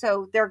show.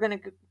 So they're going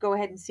to go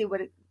ahead and see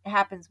what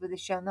happens with the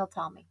show, and they'll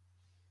tell me.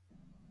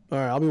 All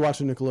right. I'll be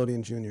watching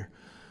Nickelodeon Junior.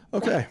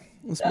 Okay.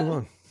 Let's move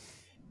on.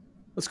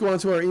 Let's go on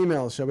to our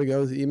emails. Shall we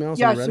go to the emails?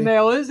 Yes,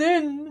 mail is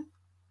in.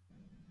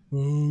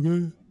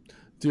 Okay.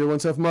 Dear One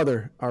Tough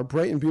Mother, our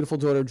bright and beautiful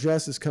daughter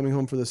Jess is coming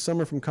home for the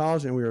summer from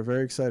college, and we are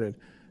very excited.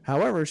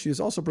 However, she is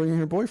also bringing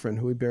her boyfriend,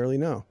 who we barely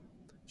know.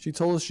 She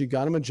told us she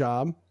got him a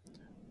job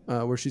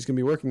where she's going to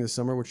be working this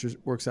summer, which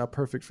works out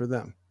perfect for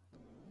them.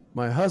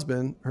 My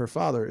husband, her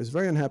father, is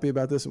very unhappy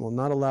about this and will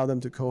not allow them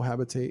to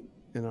cohabitate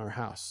in our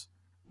house.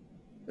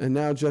 And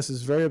now Jess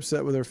is very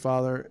upset with her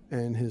father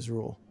and his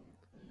rule.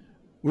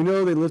 We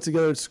know they live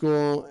together at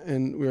school,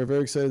 and we are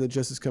very excited that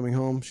Jess is coming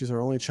home. She's our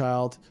only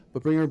child,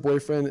 but bringing her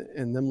boyfriend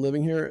and them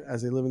living here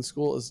as they live in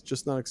school is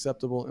just not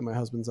acceptable in my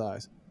husband's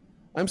eyes.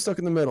 I'm stuck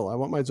in the middle. I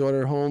want my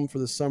daughter home for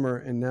the summer,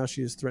 and now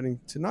she is threatening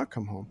to not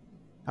come home.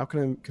 How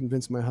can I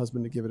convince my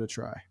husband to give it a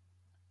try?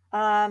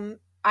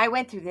 I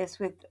went through this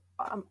with,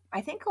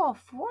 I think, all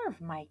 4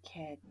 of my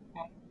kids.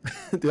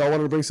 They all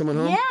wanted to bring someone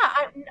home?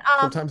 Yeah.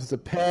 Sometimes it's a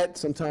pet.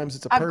 Sometimes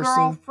it's a person. A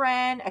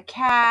girlfriend, a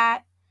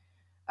cat.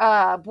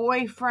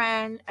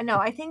 Boyfriend. No,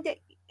 I think that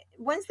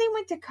once they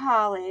went to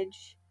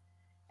college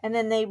and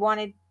then they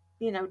wanted,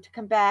 to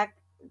come back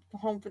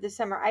home for the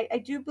summer, I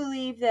do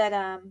believe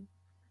that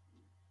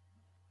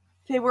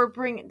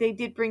they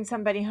did bring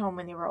somebody home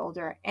when they were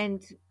older.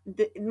 And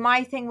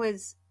my thing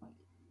was,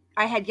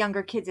 I had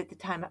younger kids at the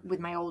time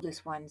with my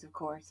oldest ones, of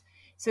course.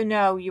 So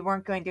no, you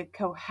weren't going to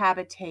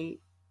cohabitate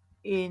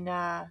in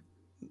the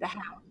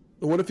house.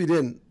 What if you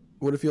didn't?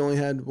 What if you only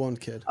had one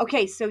kid?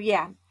 Okay, so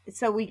yeah.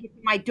 So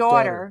my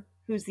daughter,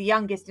 who's the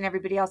youngest, and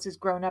everybody else has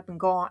grown up and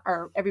gone,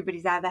 or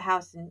everybody's out of the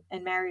house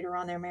and married or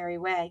on their merry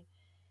way.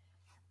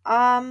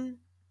 I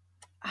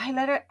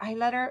let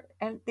her,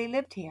 and they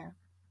lived here,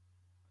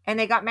 and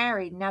they got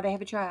married. And now they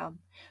have a child.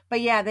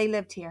 But yeah, they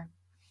lived here.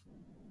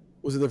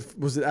 Was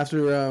it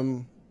after?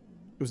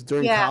 Was it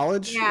during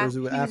college? Yeah, or was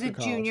it after she was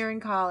a junior in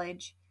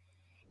college.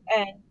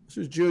 And she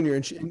was junior,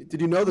 and did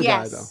you know the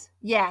guy though?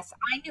 Yes,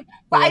 I knew,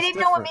 but I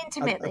didn't know him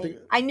intimately.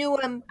 I knew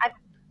him.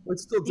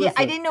 It's still different.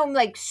 Yeah, I didn't know him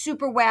like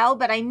super well,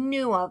 but I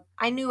knew of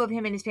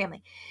him and his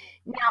family.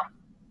 Now,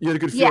 you had a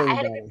good feeling I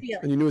had about a good him, feeling.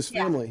 and you knew his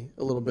family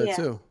a little bit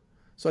too.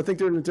 So I think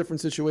they're in a different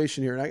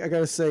situation here. And I got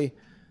to say,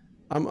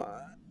 I'm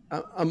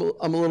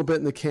a little bit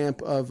in the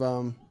camp of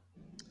the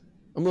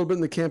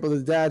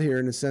dad here,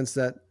 in the sense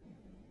that,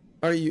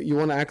 all right, you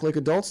want to act like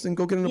adults, then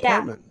go get an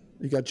apartment.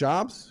 You got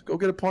jobs, go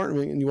get an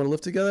apartment, and you want to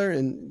live together,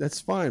 and that's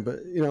fine. But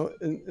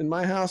in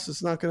my house,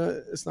 it's not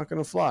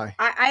gonna fly.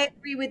 I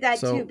agree with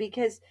that too,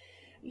 because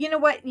you know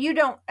what? You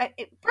don't.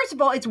 First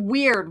of all, it's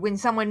weird when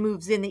someone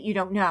moves in that you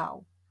don't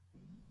know,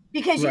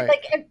 because you're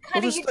like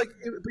kind of. But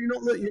you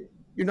don't know.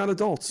 You're not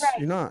adults. Right.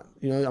 You're not.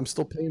 I'm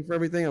still paying for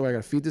everything. I got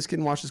to feed this kid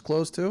and wash his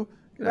clothes too.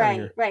 Get out of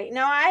here. Right.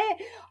 No, I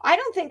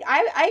don't think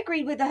I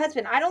agreed with the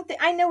husband. I don't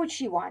think I know what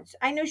she wants.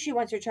 I know she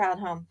wants her child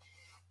home.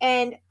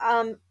 And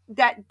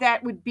that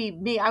would be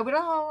me. I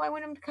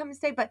want him to come and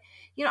stay. But,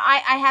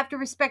 I have to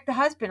respect the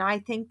husband. I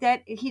think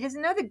that he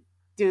doesn't know the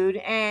dude,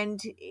 and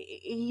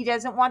he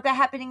doesn't want that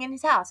happening in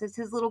his house. It's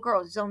his little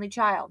girl, his only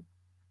child.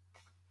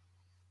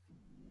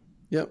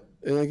 Yep.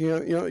 And like, you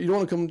don't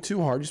want to come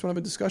too hard. You just want to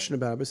have a discussion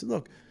about it. But I said,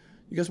 look,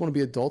 you guys want to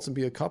be adults and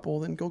be a couple,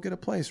 then go get a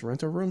place,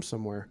 rent a room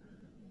somewhere.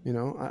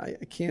 I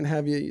can't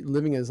have you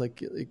living as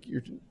like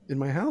you're in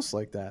my house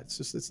like that.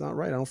 It's not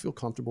right. I don't feel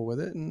comfortable with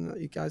it, and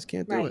you guys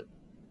can't do it.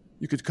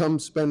 You could come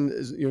spend.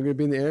 You're going to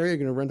be in the area. You're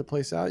going to rent a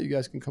place out. You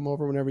guys can come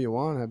over whenever you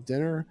want, have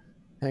dinner,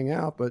 hang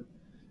out. But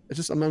it's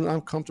just I'm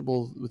not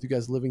comfortable with you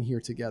guys living here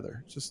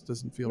together. It just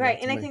doesn't feel right.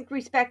 And I think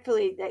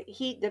respectfully that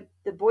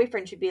the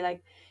boyfriend should be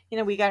like,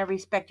 we got to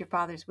respect your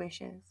father's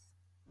wishes.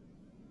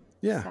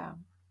 Yeah. So.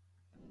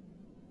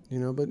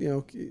 But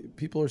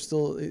people are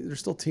they're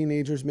still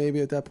teenagers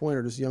maybe at that point,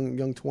 or just young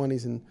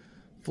 20s and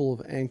full of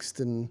angst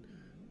and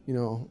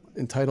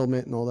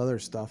entitlement and all the other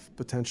stuff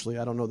potentially.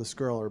 I don't know this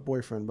girl or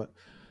boyfriend, but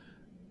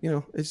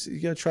it's you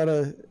gotta try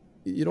to.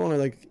 You don't want to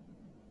like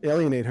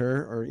alienate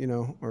her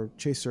or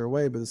chase her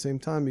away, but at the same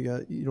time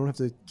you don't have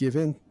to give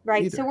in.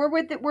 Right. Either. So we're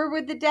with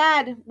the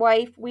dad,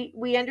 wife.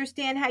 We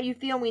understand how you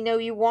feel. We know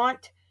you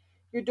want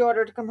your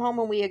daughter to come home,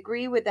 and we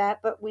agree with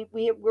that. But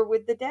we're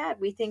with the dad.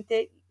 We think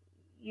that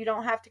you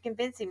don't have to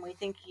convince him. We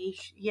think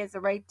he has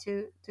the right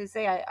to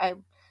say,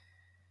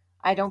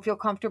 I don't feel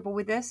comfortable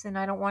with this, and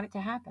I don't want it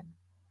to happen.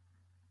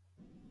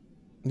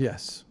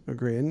 Yes,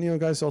 agree. And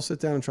guys, all sit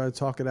down and try to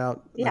talk it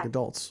out like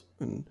adults,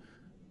 and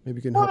maybe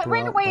you can help her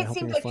right out. away, it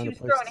seemed like she was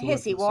throwing a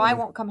hissy. Well, I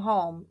won't come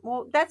home.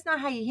 Well, that's not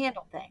how you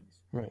handle things.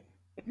 Right.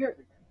 If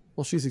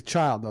well, she's a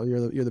child though.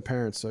 You're the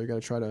parents, so you got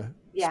to try to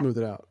smooth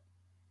it out.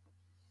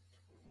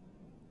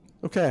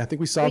 Okay, I think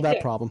we solved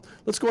that problem.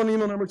 Let's go on to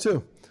email number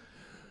 2.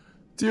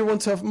 Dear One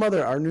Tough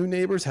Mother, our new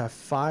neighbors have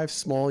 5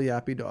 small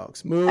yappy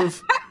dogs.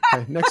 Move.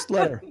 Okay, next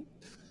letter.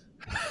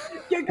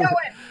 You're going.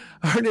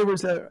 Our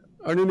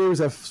new neighbors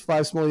have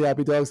 5 small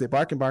yappy dogs. They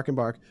bark and bark and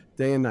bark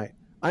day and night.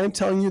 I am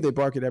telling you, they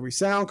bark at every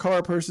sound, car,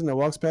 or person that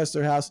walks past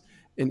their house,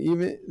 and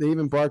they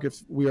even bark if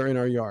we are in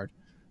our yard.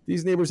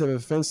 These neighbors have a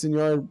fenced-in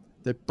yard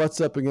that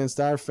butts up against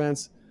our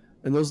fence,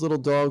 and those little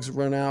dogs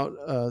run out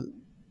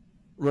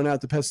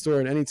the pet store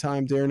at any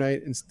time, day or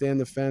night, and stand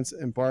the fence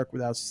and bark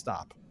without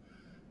stop.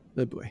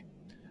 Oh boy.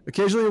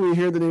 Occasionally we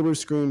hear the neighbors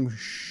scream,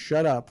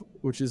 "Shut up,"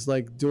 which is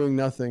like doing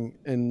nothing,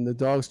 and the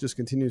dogs just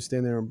continue to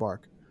stand there and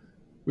bark.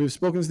 We have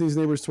spoken to these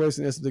neighbors twice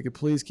and asked if they could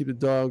please keep the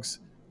dogs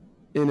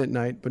in at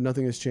night, but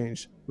nothing has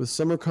changed. With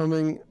summer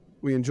coming,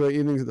 we enjoy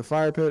evenings at the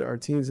fire pit, our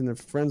teens and their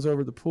friends over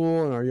at the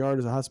pool, and our yard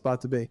is a hot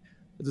spot to be.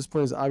 At this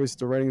point, it's obvious that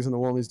the writing is on the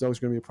wall and these dogs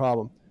are going to be a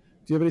problem.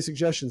 Do you have any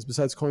suggestions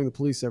besides calling the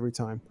police every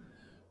time?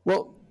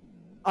 Well,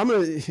 I'm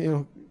going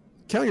to,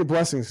 count your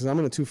blessings because I'm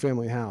in a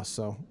 2-family house,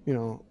 so,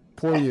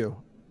 poor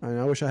you.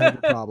 I wish I had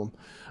the problem.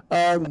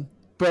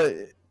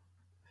 But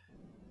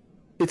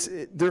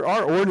there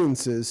are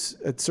ordinances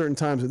at certain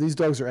times. If these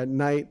dogs are at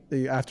night,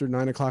 after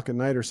 9 o'clock at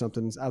night or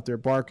something, out there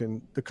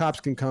barking, the cops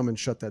can come and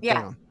shut that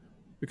down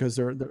because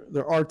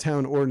there are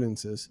town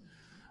ordinances.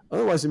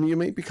 Otherwise, you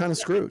may be kind of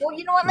screwed. Well,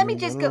 you know what? Let me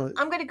just go.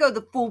 I'm going to go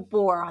the full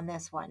bore on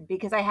this one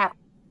because I have.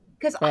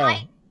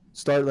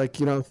 Start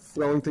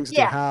throwing things at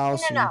their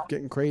house and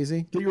getting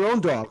crazy. Get your own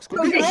dogs.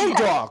 Go get your own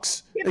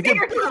dogs. Get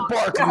bigger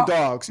barking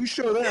dogs. You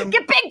show them.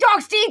 Get big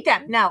dogs to eat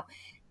them. No.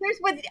 Here's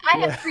what I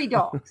have 3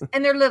 dogs,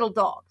 and they're little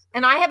dogs.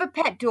 And I have a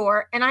pet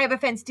door, and I have a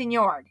fenced-in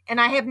yard, and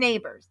I have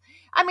neighbors.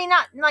 I mean,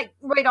 not like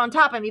right on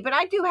top of me, but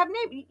I do have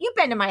neighbors. You've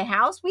been to my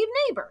house. We have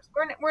neighbors.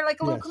 We're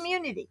like a little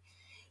community.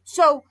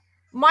 So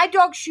my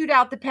dogs shoot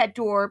out the pet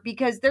door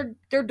because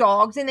they're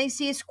dogs, and they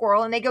see a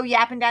squirrel, and they go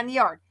yapping down the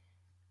yard.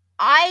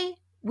 I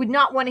would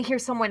not want to hear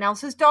someone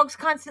else's dogs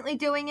constantly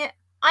doing it.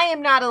 I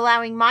am not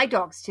allowing my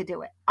dogs to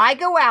do it. I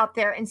go out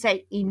there and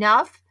say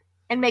enough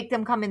and make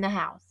them come in the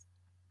house.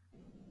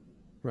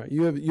 Right.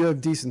 You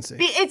have decency.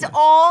 It's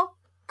all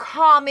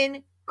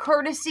common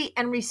courtesy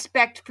and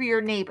respect for your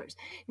neighbors.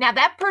 Now,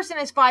 that person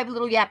has 5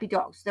 little yappy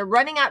dogs. They're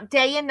running out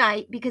day and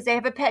night because they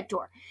have a pet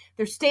door.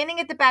 They're standing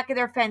at the back of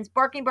their fence,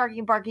 barking,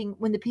 barking, barking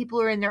when the people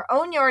are in their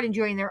own yard,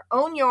 enjoying their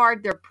own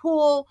yard, their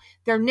pool,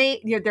 their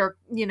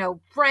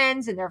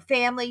friends and their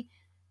family.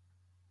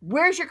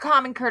 Where's your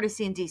common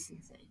courtesy and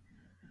decency?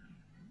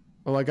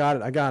 Oh, I got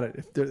it.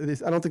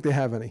 I don't think they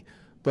have any,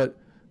 but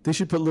they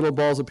should put little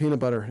balls of peanut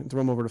butter and throw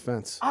them over the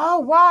fence. Oh,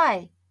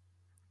 why?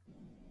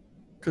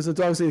 Because the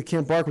dogs say they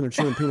can't bark when they're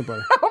chewing peanut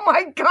butter. Oh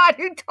my God,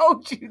 who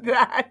told you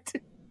that?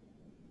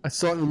 I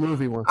saw it in a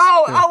movie once.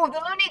 Oh,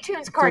 the Looney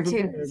Tunes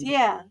cartoons.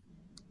 Yeah.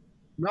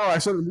 No, I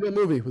saw it in a real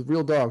movie with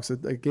real dogs.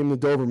 They gave them the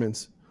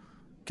Dobermans.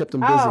 Kept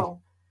them busy.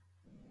 Oh.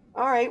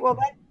 All right, well,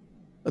 that...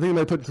 I think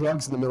they might put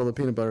drugs in the middle of the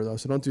peanut butter, though,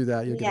 so don't do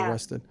that. You'll get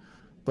arrested.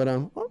 But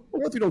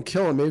what if you don't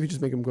kill them? Maybe you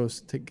just make them go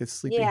get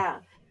sleepy. Yeah.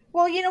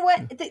 Well, you know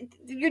what?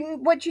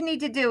 What you need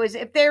to do is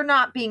if they're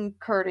not being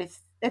courteous,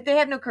 if they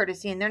have no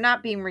courtesy and they're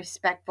not being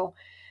respectful,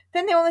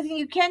 then the only thing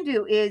you can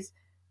do is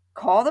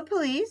call the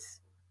police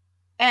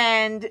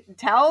and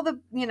tell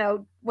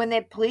when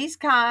the police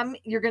come,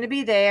 you're going to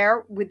be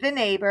there with the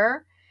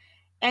neighbor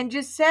and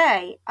just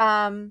say,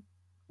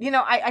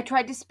 I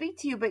tried to speak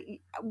to you, but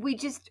we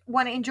just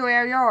want to enjoy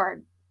our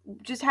yard.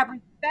 Just have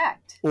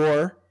respect.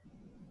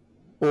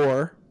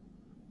 Or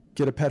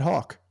get a pet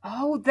hawk.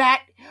 Oh,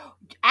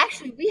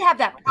 actually, we have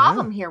that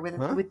problem here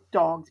with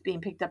dogs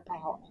being picked up by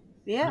hawks.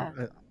 Yeah.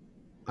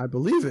 I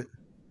believe it.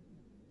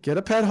 Get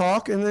a pet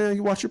hawk, and then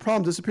you watch your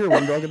problem disappear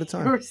one dog at a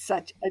time. You're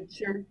such a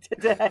jerk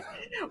today.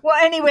 Well,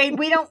 anyway,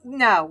 we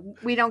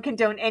don't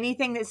condone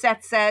anything that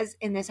Seth says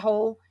in this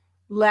whole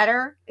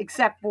letter,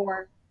 except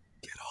for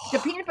the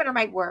peanut butter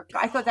might work.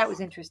 I thought that was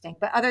interesting.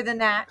 But other than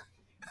that,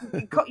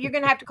 you're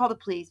going to have to call the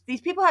police.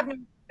 These people have no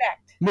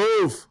respect.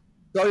 Move.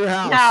 Sell your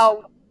house.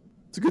 No.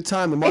 It's a good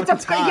time. The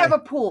market's high. You have a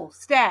pool.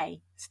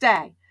 Stay.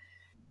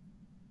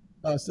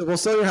 So we'll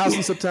sell your house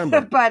in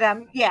September. But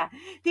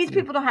these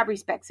people don't have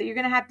respect. So you're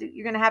gonna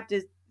have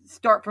to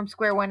start from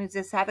square one and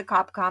just have the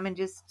cop come and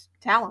just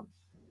tell them.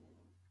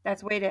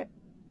 That's the way to.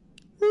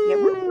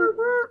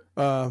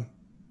 Yeah.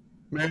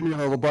 Man, you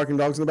know the barking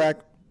dogs in the back.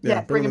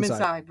 Yeah, bring them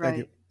inside.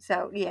 Right.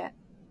 So yeah.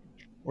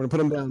 We're gonna put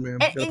them down, man.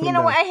 And you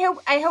know what?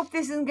 I hope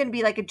this isn't gonna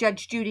be like a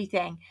Judge Judy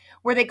thing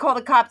where they call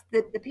the cops.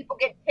 The people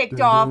get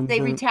picked off. They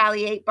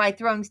retaliate by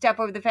throwing stuff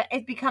over the fence.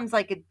 It becomes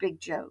like a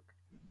big joke.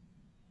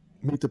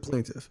 Meet the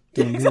plaintiff.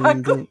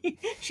 Exactly.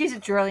 She's a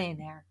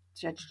trillionaire,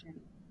 Judge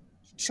Judy.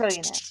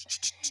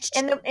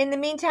 Trillionaire. In the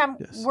meantime,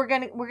 yes. we're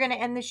gonna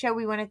end the show.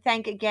 We want to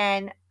thank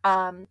again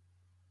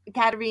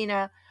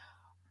Katerina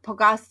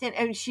Pogostin,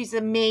 and she's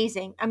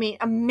amazing. I mean,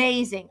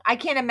 amazing. I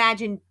can't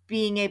imagine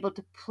being able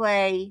to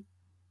play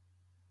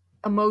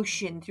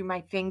emotion through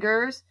my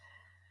fingers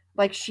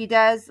like she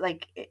does,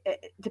 like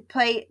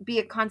be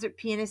a concert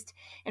pianist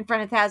in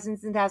front of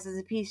thousands and thousands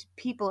of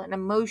people and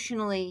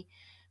emotionally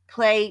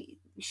play.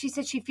 She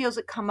said she feels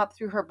it come up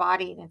through her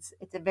body, and it's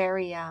a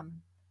very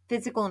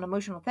physical and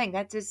emotional thing.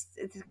 It's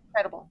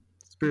incredible.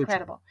 Spiritual.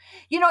 Incredible.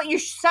 You know, your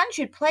son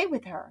should play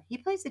with her. He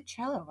plays the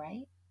cello,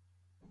 right?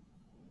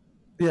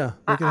 Yeah,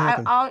 that can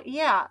happen.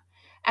 Yeah.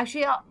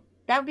 Actually,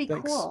 that would be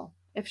cool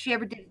if she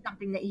ever did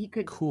something that he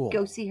could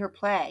go see her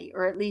play,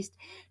 or at least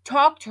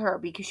talk to her,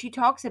 because she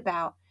talks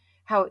about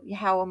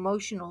how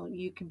emotional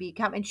you can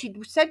become. And she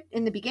said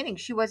in the beginning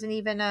she didn't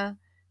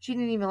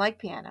even like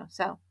piano.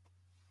 So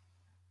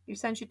your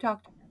son should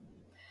talk to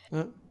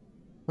her.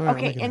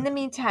 Okay, in the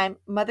meantime,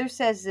 Mother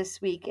Says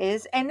this week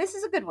is, and this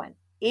is a good one,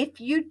 if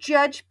you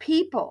judge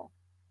people,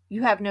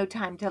 you have no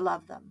time to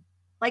love them.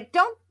 Like,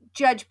 don't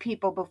judge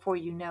people before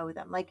you know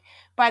them, like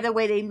by the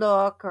way they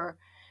look or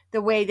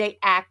the way they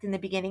act in the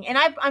beginning. And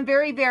I'm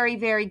very, very,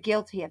 very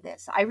guilty of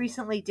this. I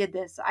recently did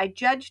this. I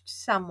judged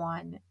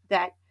someone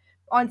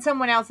on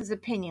someone else's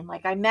opinion.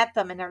 Like, I met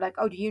them and they're like,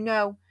 oh, do you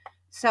know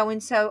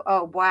so-and-so?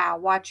 Oh, wow,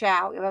 watch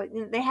out.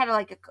 They had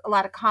like a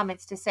lot of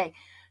comments to say.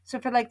 So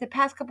for like the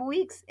past couple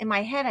weeks in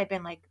my head, I've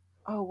been like,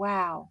 oh,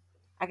 wow,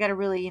 I got to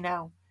really,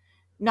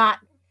 not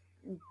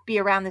be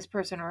around this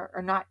person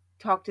or not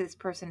talk to this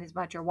person as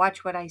much or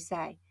watch what I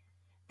say.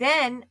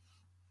 Then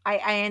I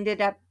ended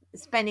up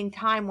spending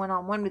time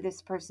one-on-one with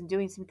this person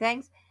doing some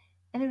things,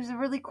 and it was a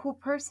really cool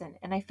person.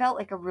 And I felt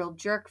like a real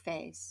jerk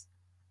face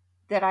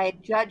that I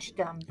had judged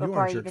them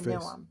before I even knew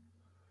them.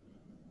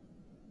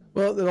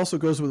 Well, it also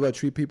goes with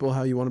treat people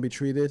how you want to be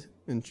treated,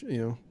 and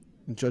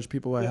and judge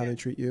people by how they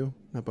treat you,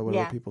 not by what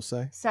other people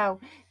say. So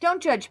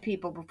don't judge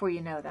people before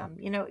you know them.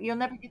 You'll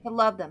never get to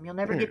love them. You'll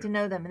never get to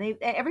know them. And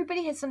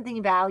everybody has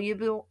something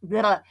valuable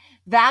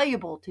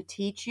to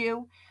teach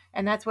you.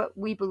 And that's what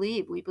we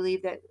believe. We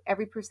believe that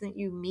every person that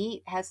you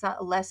meet has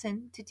a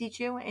lesson to teach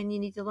you, and you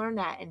need to learn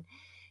that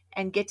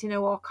and get to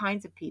know all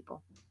kinds of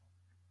people.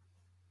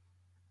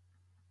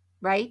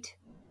 Right?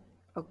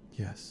 Oh,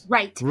 yes.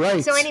 Right.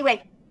 So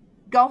anyway,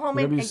 go home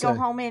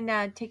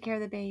and take care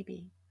of the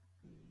baby.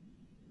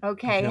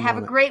 Okay, have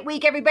a great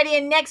week, everybody.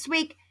 And next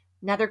week,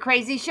 another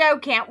crazy show.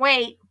 Can't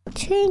wait.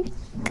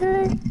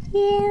 Twinkle,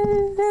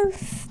 yellow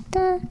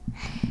star,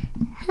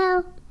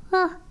 how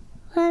I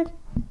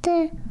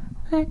wonder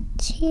what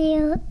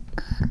you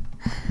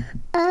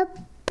are. Up,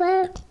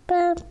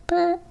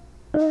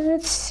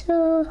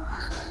 so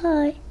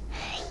high.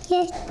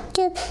 Yet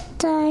the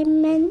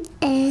diamond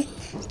and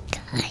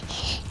sky.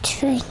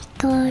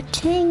 Twinkle,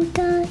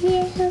 twinkle,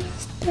 yellow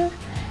star.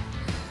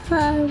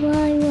 I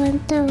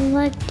wonder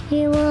what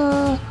you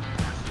are.